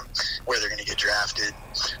shows from where they're going to get drafted,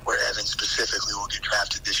 where Evan specifically will get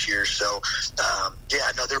drafted this year. So,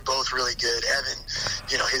 they're both really good. Evan,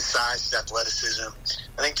 his size, his athleticism,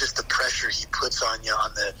 I think just the pressure he puts on you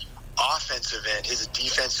on the offensive end, his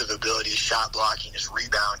defensive ability, his shot blocking, his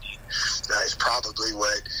rebounding is probably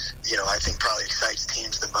what, I think probably excites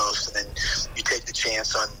teams the most. And then you take the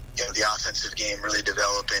chance on, the offensive game, really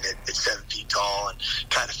developing it at 7 feet tall and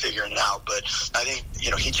kind of figuring it out. But I think,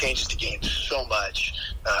 he changes the game so much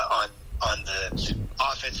on the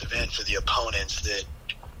offensive end for the opponents that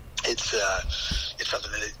it's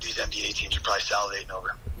something that these NBA teams are probably salivating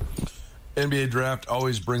over. NBA draft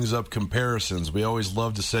always brings up comparisons. We always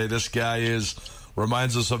love to say this guy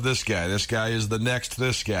reminds us of this guy. This guy is the next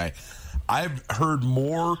this guy. I've heard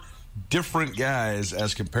more different guys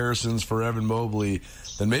as comparisons for Evan Mobley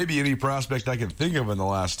than maybe any prospect I can think of in the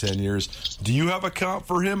last 10 years. Do you have a comp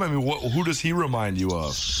for him? I mean, who does he remind you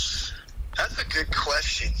of? That's a good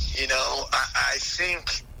question. I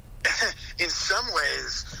think in some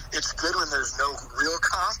ways it's good when there's no real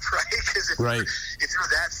comp, right? Because if you're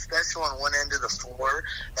that special on one end of the floor,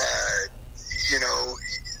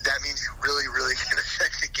 that means you really, really can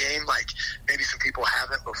affect the game like maybe some people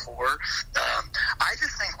haven't before. I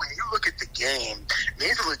just think when you look at the game,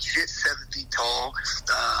 he's a legit 7 feet tall,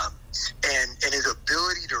 and his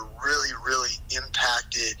ability to really, really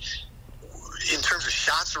impact it in terms of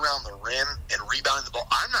shots around the rim and rebounding the ball.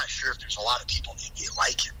 I'm not sure if there's a lot of people in the NBA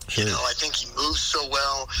like him. Sure. I think he moves so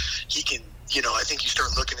well. He can, I think you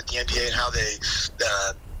start looking at the NBA and how they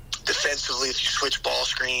defensively, if you switch ball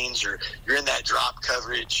screens or you're in that drop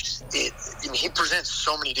coverage, he presents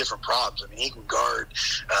so many different problems. I mean, he can guard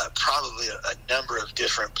probably a number of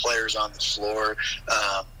different players on the floor.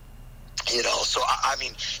 So I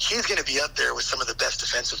mean, he's going to be up there with some of the best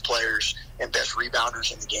defensive players and best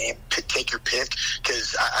rebounders in the game. Take your pick,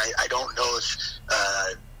 because I don't know if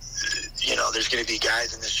there's going to be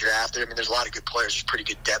guys in this draft. I mean, there's a lot of good players. There's pretty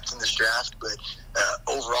good depth in this draft, but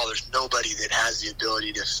overall, there's nobody that has the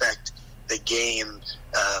ability to affect the game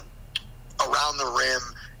around the rim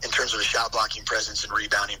in terms of a shot blocking presence and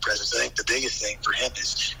rebounding presence. I think the biggest thing for him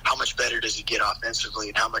is how much better does he get offensively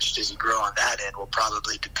and how much does he grow on that end will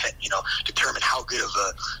probably determine how good of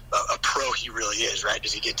a pro he really is, right?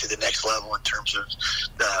 Does he get to the next level in terms of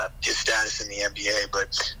his status in the NBA?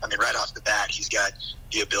 But I mean, right off the bat, he's got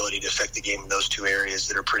the ability to affect the game in those two areas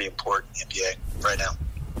that are pretty important in the NBA right now.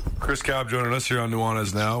 Chris Cobb joining us here on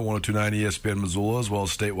Nuanez Now, 102.9 ESPN Missoula, as well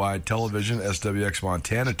as statewide television, SWX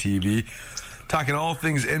Montana TV. Talking all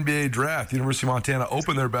things NBA draft. University of Montana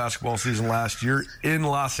opened their basketball season last year in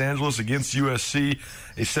Los Angeles against USC,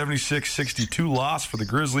 a 76-62 loss for the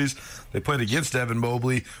Grizzlies. They played against Evan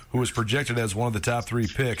Mobley, who was projected as one of the top 3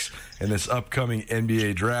 picks in this upcoming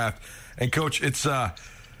NBA draft. And, Coach, it's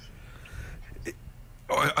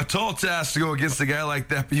a tall task to go against a guy like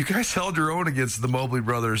that, but you guys held your own against the Mobley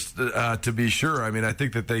brothers, to be sure. I mean, I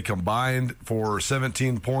think that they combined for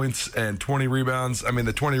 17 points and 20 rebounds. I mean,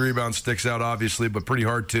 the 20 rebounds sticks out, obviously, but pretty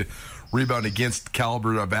hard to rebound against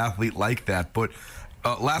caliber of athlete like that. But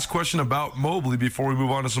last question about Mobley before we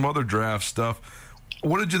move on to some other draft stuff.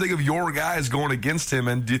 What did you think of your guys going against him,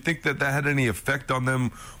 and do you think that had any effect on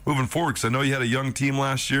them moving forward? Because I know you had a young team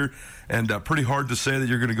last year, and pretty hard to say that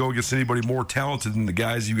you're going to go against anybody more talented than the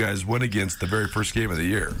guys you guys went against the very first game of the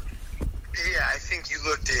year. Yeah, I think you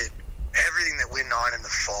looked at everything that went on in the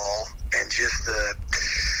fall and just the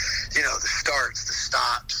starts, the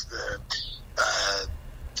stops, the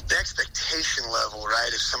expectation level, right,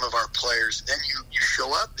 of some of our players. Then you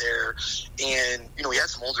show up there, and, we had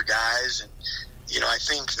some older guys, and, I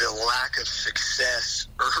think the lack of success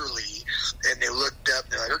early, and they looked up,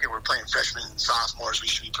 they're like, okay, we're playing freshmen and sophomores, we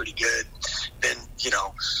should be pretty good. Then,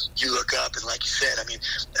 you look up, and like you said, I mean,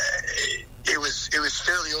 it was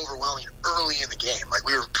fairly overwhelming early in the game. Like,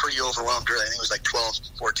 we were pretty overwhelmed early. I think it was like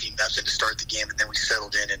 12-14 nothing to start the game, and then we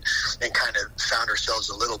settled in and kind of found ourselves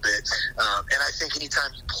a little bit. And I think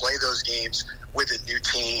anytime you play those games with a new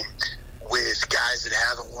team, with guys that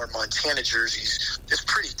haven't worn Montana jerseys, it's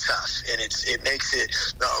pretty tough, and it makes it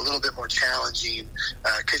a little bit more challenging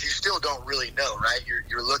because you still don't really know, right?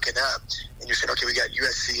 You're looking up and you're saying, okay, we got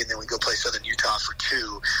USC, and then we go play Southern Utah for 2.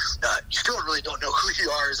 You still really don't know who you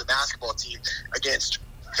are as a basketball team against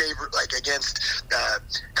against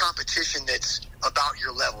competition that's about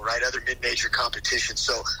your level, right? Other mid-major competition.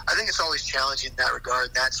 So I think it's always challenging in that regard.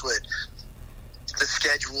 And that's what the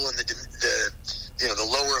schedule and the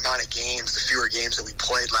lower amount of games, the fewer games that we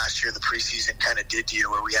played last year in the preseason kind of did to you,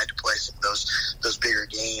 where we had to play some of those bigger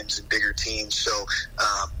games and bigger teams. So,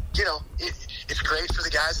 it's great for the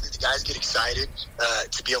guys. I think the guys get excited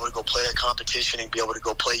to be able to go play that competition and be able to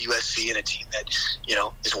go play USC in a team that,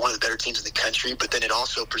 is one of the better teams in the country. But then it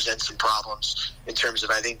also presents some problems in terms of,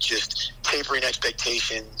 I think, just tapering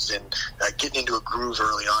expectations and getting into a groove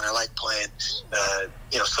early on. I like playing,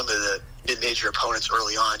 some of the mid-major opponents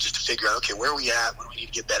early on just to figure out, okay, where are we at? What do we need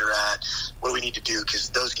to get better at? What do we need to do? Because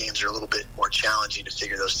those games are a little bit more challenging to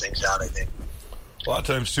figure those things out, I think. A lot of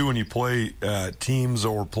times, too, when you play teams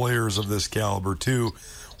or players of this caliber, too,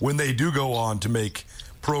 when they do go on to make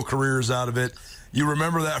pro careers out of it, you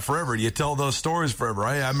remember that forever. You tell those stories forever.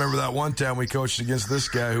 I remember that one time we coached against this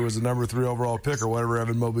guy who was the number 3 overall pick or whatever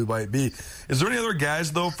Evan Mobley might be. Is there any other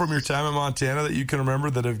guys, though, from your time in Montana that you can remember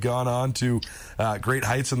that have gone on to great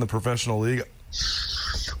heights in the professional league?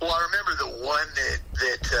 Well, I remember the one that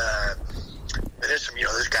there's some,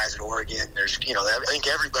 there's guys in Oregon. There's, I think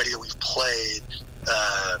everybody that we've played,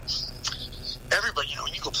 everybody,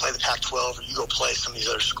 when you go play the Pac-12 or you go play some of these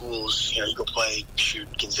other schools, you go play,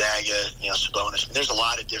 Gonzaga, Sabonis. I mean, there's a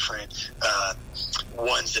lot of different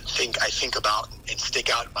ones that I think about and stick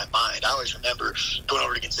out in my mind. I always remember going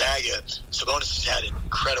over to Gonzaga. Sabonis has had an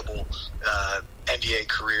incredible NBA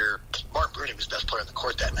career. Martin Bruni was best player on the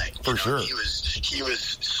court that night. For sure. He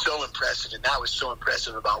was so impressive, and that was so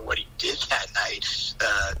impressive about what he did that night.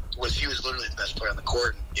 He was literally the best player on the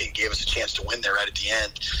court, and it gave us a chance to win there right at the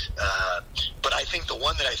end. But I think the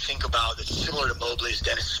one that I think about that's similar to Mobley is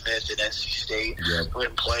Dennis Smith at NC State, who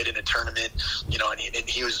had played in a tournament, and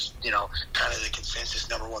he was, kind of the consensus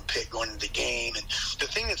number 1 pick going into the game. And the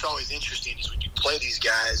thing that's always interesting is when you play these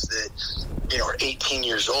guys that, are 18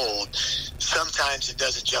 years old, sometimes it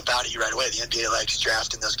doesn't jump out at you right away. The NBA likes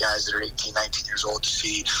drafting those guys that are 18, 19 years old to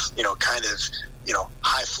see, kind of,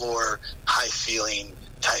 high floor, high ceiling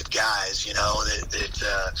type guys,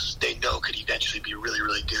 that they know could eventually be really,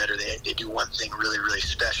 really good, or they do one thing really, really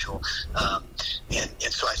special.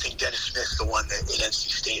 And so I think Dennis Smith's the one that at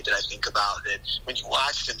NC State that I think about, that when you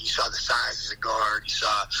watched him, you saw the size as a guard, you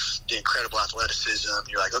saw the incredible athleticism.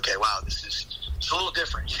 You're like, okay, wow, it's a little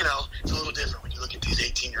different, it's a little different when you look at these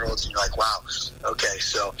 18-year-olds and you're like, wow, okay.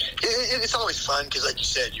 So it's always fun because, like you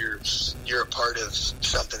said, you're a part of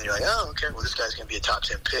something that you're like, oh, okay, well, this guy's going to be a top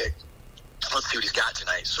 10 pick. Let's see what he's got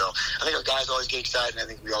tonight. So I think our guys always get excited, and I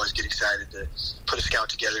think we always get excited to put a scout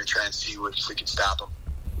together and try and see if we can stop him.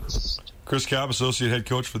 Chris Cobb, Associate Head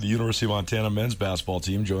Coach for the University of Montana men's basketball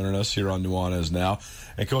team, joining us here on Nuanez Now.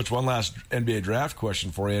 And, Coach, one last NBA draft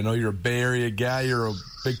question for you. I know you're a Bay Area guy. You're a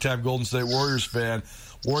big-time Golden State Warriors fan.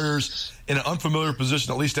 Warriors in an unfamiliar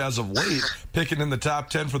position, at least as of late, picking in the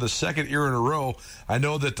top 10 for the second year in a row. I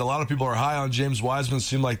know that a lot of people are high on James Wiseman. It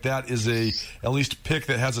seems like that is at least pick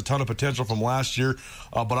that has a ton of potential from last year.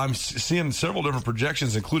 But I'm seeing several different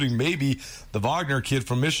projections, including maybe the Wagner kid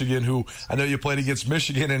from Michigan, who I know you played against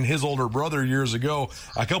Michigan and his older brother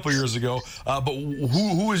a couple years ago. But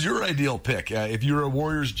who is your ideal pick? If you're a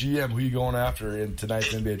Warriors GM, who are you going after in tonight's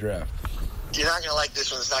NBA draft? You're not going to like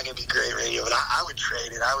this one. It's not going to be great radio, but I would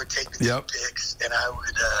trade it. I would take the 2 picks, and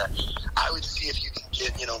I would see if you can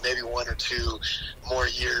get, maybe 1 or 2 more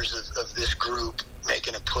years of this group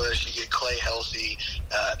making a push. You get Clay healthy.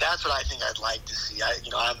 That's what I think I'd like to see. I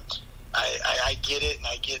get it, and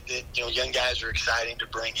I get that, young guys are exciting to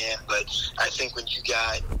bring in, but I think when you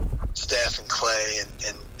got Steph and Clay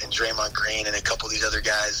and Draymond Green and a couple of these other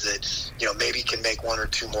guys that, maybe can make 1 or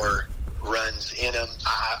 2 more runs in him,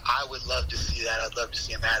 I would love to see that. I'd love to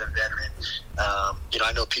see him add a veteran.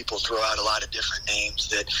 I know people throw out a lot of different names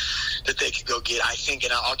that they could go get. I think,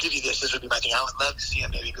 and I'll give you this would be my thing, I would love to see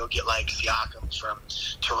him maybe go get like Siakam from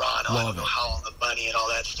Toronto. I don't know how all the money and all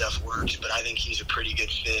that stuff works, but I think he's a pretty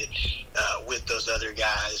good fit with those other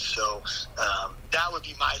guys. So that would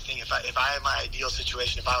be my thing. If I had my ideal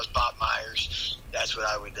situation, if I was Bob Myers, that's what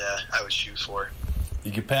I would shoot for.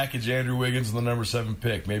 You can package Andrew Wiggins in the number 7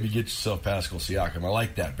 pick. Maybe get yourself Pascal Siakam. I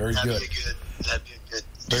like that. That'd be good.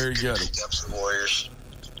 Very good. For the Warriors.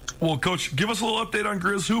 Well, Coach, give us a little update on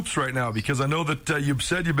Grizz Hoops right now, because I know that you've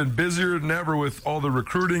said you've been busier than ever with all the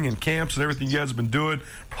recruiting and camps and everything you guys have been doing.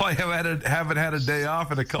 Probably haven't had a day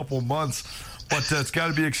off in a couple of months, but it's got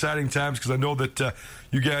to be exciting times, because I know that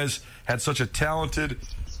you guys had such a talented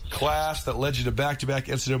class that led you to back-to-back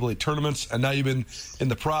NCAA tournaments, and now you've been in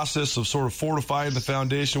the process of sort of fortifying the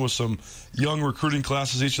foundation with some young recruiting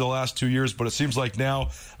classes each of the last 2 years. But it seems like now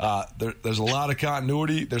there's a lot of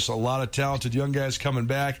continuity. There's a lot of talented young guys coming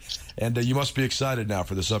back, and you must be excited now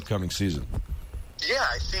for this upcoming season. Yeah,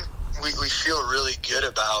 I think we feel really good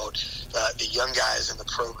about the young guys in the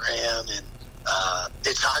program, and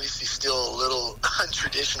it's obviously still a little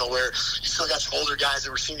untraditional where you still got some older guys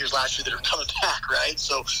that were seniors last year that are coming back, right?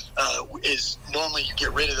 So is normally you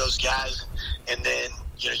get rid of those guys, and then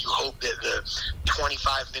you hope that the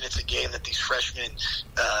 25 minutes a game that these freshmen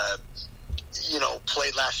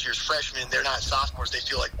played last year's freshmen, they're not sophomores, they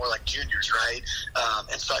feel like more like juniors, right?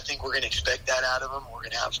 And so I think we're going to expect that out of them. We're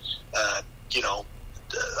going to have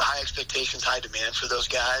high expectations, high demand for those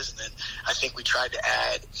guys, and then I think we tried to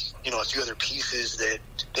add, a few other pieces that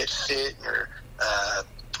fit or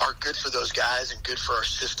are good for those guys and good for our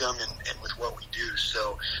system and with what we do.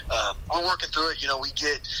 So we're working through it. We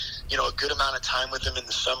get a good amount of time with them in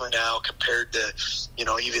the summer now compared to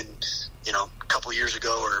even a couple years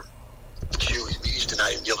ago, or we used to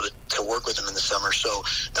not even be able to work with them in the summer. So,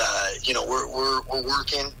 we're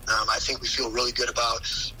working. I think we feel really good about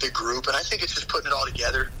the group, and I think it's just putting it all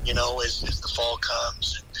together, as the fall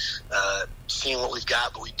comes, and seeing what we've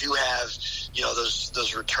got. But we do have,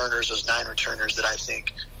 those returners, those 9 returners that I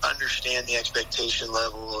think understand the expectation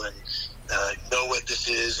level and know what this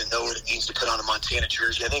is and know what it means to put on a Montana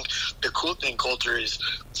jersey. I think the cool thing, Colter, is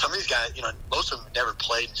some of these guys, most of them have never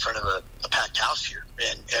played in front of a packed house here.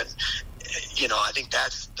 And I think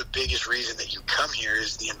that's the biggest reason that you come here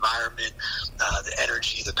is the environment, the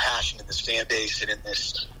energy, the passion in this fan base and in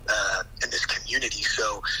this community.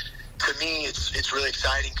 So to me, it's really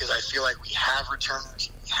exciting because I feel like we have returners,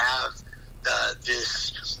 we have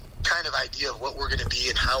this kind of idea of what we're going to be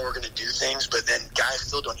and how we're going to do things, but then guys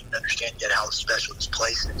still don't even understand yet how special this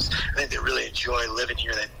place is. I think they really enjoy living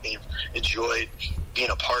here, that they've enjoyed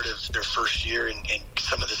being a part of their first year and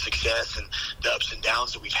some of the success and the ups and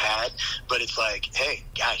downs that we've had. But it's like, hey,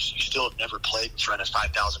 guys, you still have never played in front of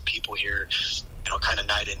 5,000 people here, kind of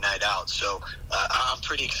night in, night out. So I'm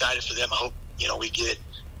pretty excited for them. I hope, we get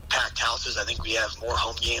packed houses. I think we have more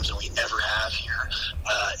home games than we ever have here.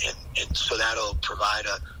 And so that'll provide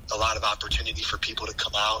a lot of opportunity for people to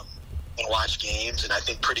come out and watch games, and I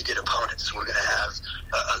think pretty good opponents. We're going to have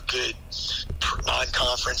a good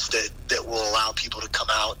non-conference that will allow people to come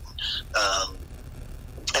out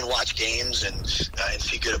and watch games and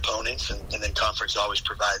see good opponents, and then conference always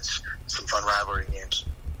provides some fun rivalry games.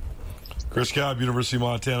 Chris Cobb, University of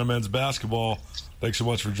Montana men's basketball. Thanks so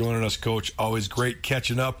much for joining us, Coach. Always great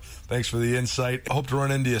catching up. Thanks for the insight. I hope to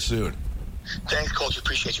run into you soon. Thanks, Coach.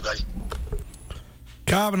 Appreciate you, buddy.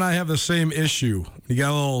 Cobb and I have the same issue. You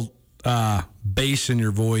got a little bass in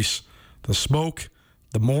your voice. The smoke,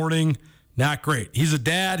 the morning, not great. He's a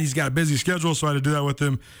dad. He's got a busy schedule, so I had to do that with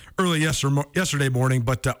him early yesterday morning.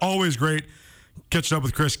 But always great catching up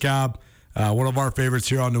with Chris Cobb, one of our favorites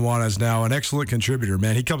here on Nuanez Now, an excellent contributor,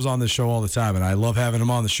 man. He comes on this show all the time, and I love having him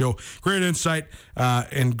on the show. Great insight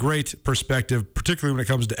and great perspective, particularly when it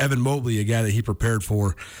comes to Evan Mobley, a guy that he prepared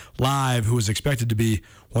for live, who is expected to be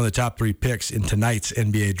one of the top 3 picks in tonight's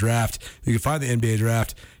NBA draft. You can find the NBA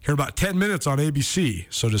draft here in about 10 minutes on ABC.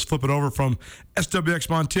 So just flip it over from SWX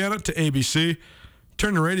Montana to ABC.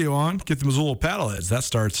 Turn the radio on, get the Missoula Paddleheads. That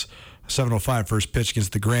starts 7:05 first pitch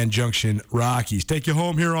against the Grand Junction Rockies. Take you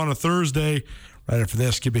home here on a Thursday. Right after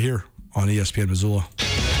this, keep it here on ESPN Missoula.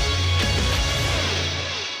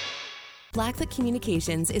 Blackfoot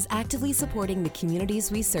Communications is actively supporting the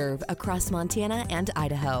communities we serve across Montana and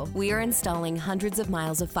Idaho. We are installing hundreds of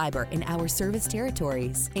miles of fiber in our service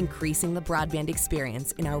territories, increasing the broadband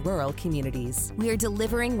experience in our rural communities. We are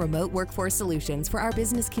delivering remote workforce solutions for our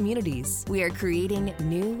business communities. We are creating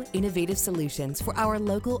new, innovative solutions for our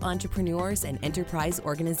local entrepreneurs and enterprise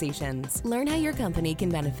organizations. Learn how your company can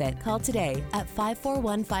benefit. Call today at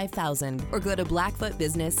 541-5000 or go to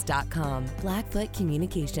blackfootbusiness.com. Blackfoot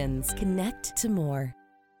Communications. Connect to more.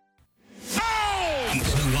 It's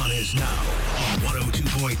Nuanez Now on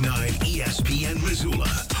 102.9 ESPN Missoula.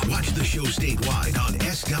 Watch the show statewide on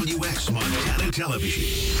SWX Montana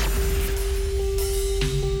Television.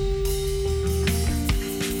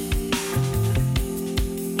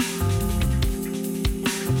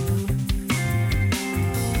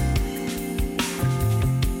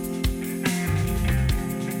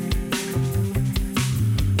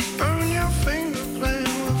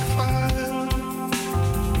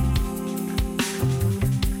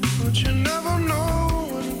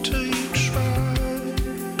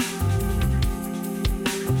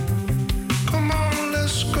 Come on,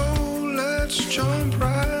 let's go.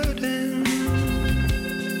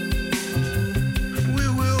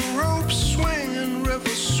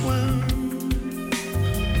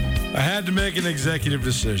 had to make an executive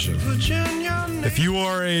decision. If you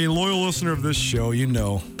are a loyal listener of this show, you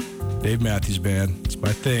know Dave Matthews Band. It's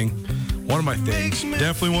my thing. One of my things.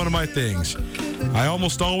 Definitely one of my things. I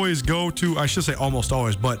almost always go to, I should say almost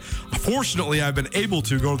always, but fortunately I've been able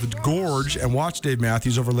to go to the Gorge and watch Dave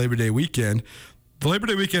Matthews over Labor Day weekend. The Labor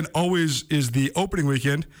Day weekend always is the opening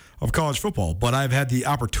weekend of college football, but I've had the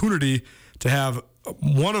opportunity to have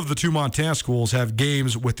one of the two Montana schools have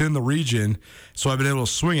games within the region, so I've been able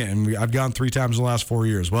to swing it, and I've gone 3 times in the last 4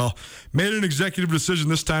 years. Well, made an executive decision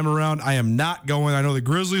this time around. I am not going. I know the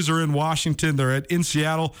Grizzlies are in Washington. They're in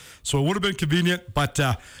Seattle, so it would have been convenient, but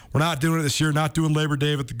we're not doing it this year, not doing Labor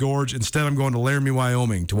Day at the Gorge. Instead, I'm going to Laramie,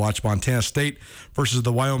 Wyoming to watch Montana State versus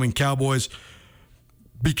the Wyoming Cowboys,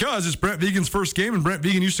 because it's Brent Vigen's first game, and Brent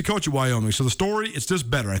Vigen used to coach at Wyoming. So the story, it's just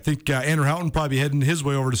better. I think Andrew Houghton will probably be heading his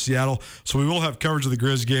way over to Seattle, so we will have coverage of the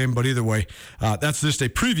Grizz game. But either way, that's just a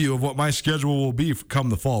preview of what my schedule will be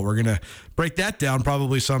come the fall. We're going to break that down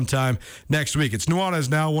probably sometime next week. It's Nuanez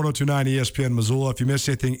Now, 102.9 ESPN Missoula. If you missed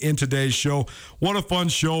anything in today's show, what a fun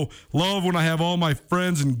show. Love when I have all my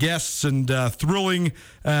friends and guests and thrilling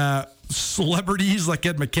celebrities like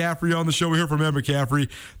Ed McCaffrey on the show. We heard from Ed McCaffrey,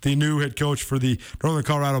 the new head coach for the Northern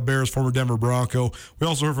Colorado Bears, former Denver Bronco. We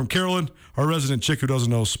also heard from Carolyn, our resident chick who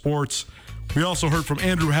doesn't know sports. We also heard from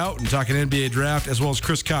Andrew Houghton talking NBA draft, as well as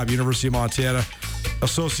Chris Cobb, University of Montana,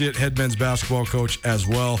 associate head men's basketball coach as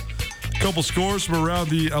well. A couple scores from around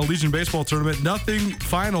the Legion Baseball Tournament. Nothing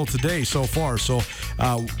final today so far, so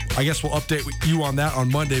I guess we'll update you on that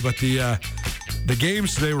on Monday, but the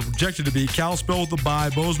games today were projected to be Kalispell with the bye,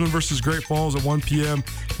 Bozeman versus Great Falls at 1 p.m.,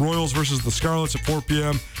 Royals versus the Scarlets at 4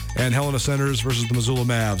 p.m., and Helena Senators versus the Missoula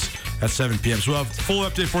Mavs at 7 p.m. So we'll have a full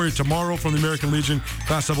update for you tomorrow from the American Legion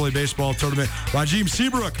Class AA Baseball Tournament. Rajim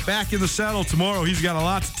Seabrook back in the saddle tomorrow. He's got a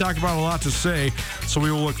lot to talk about, a lot to say, so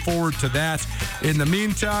we will look forward to that. In the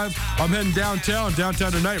meantime, I'm heading downtown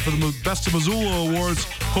tonight for the Best of Missoula Awards.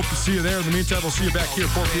 Hope to see you there. In the meantime, we'll see you back here at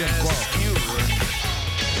 4 p.m. tomorrow.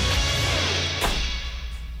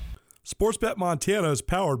 Sportsbet Montana is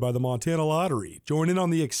powered by the Montana Lottery. Join in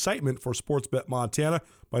on the excitement for Sportsbet Montana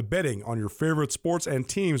by betting on your favorite sports and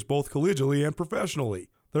teams both collegially and professionally.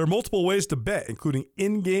 There are multiple ways to bet, including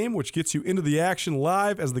in-game, which gets you into the action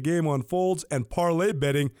live as the game unfolds, and parlay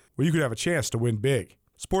betting, where you could have a chance to win big.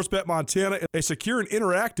 Sportsbet Montana is a secure and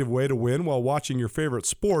interactive way to win while watching your favorite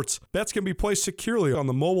sports. Bets can be placed securely on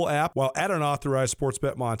the mobile app while at an authorized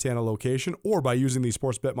Sportsbet Montana location or by using the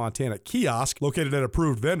Sportsbet Montana kiosk located at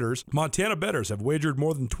approved vendors. Montana bettors have wagered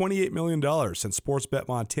more than $28 million since Sportsbet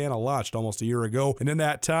Montana launched almost a year ago, and in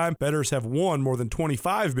that time, bettors have won more than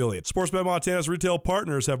 $25 million. Sportsbet Montana's retail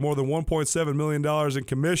partners have more than $1.7 million in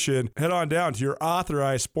commission. Head on down to your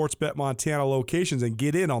authorized Sportsbet Montana locations and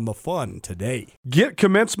get in on the fun today. Get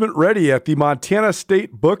commencement ready at the Montana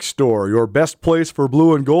State Bookstore, your best place for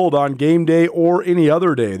blue and gold on game day or any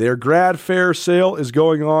other day. Their grad fair sale is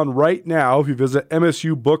going on right now if you visit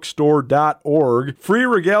msubookstore.org. Free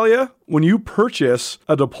regalia when you purchase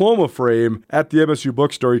a diploma frame at the MSU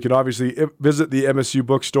Bookstore. You can obviously visit the MSU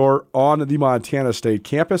Bookstore on the Montana State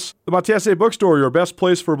campus. The Montana State Bookstore, your best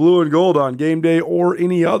place for blue and gold on game day or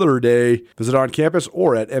any other day. Visit on campus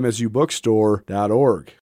or at msubookstore.org.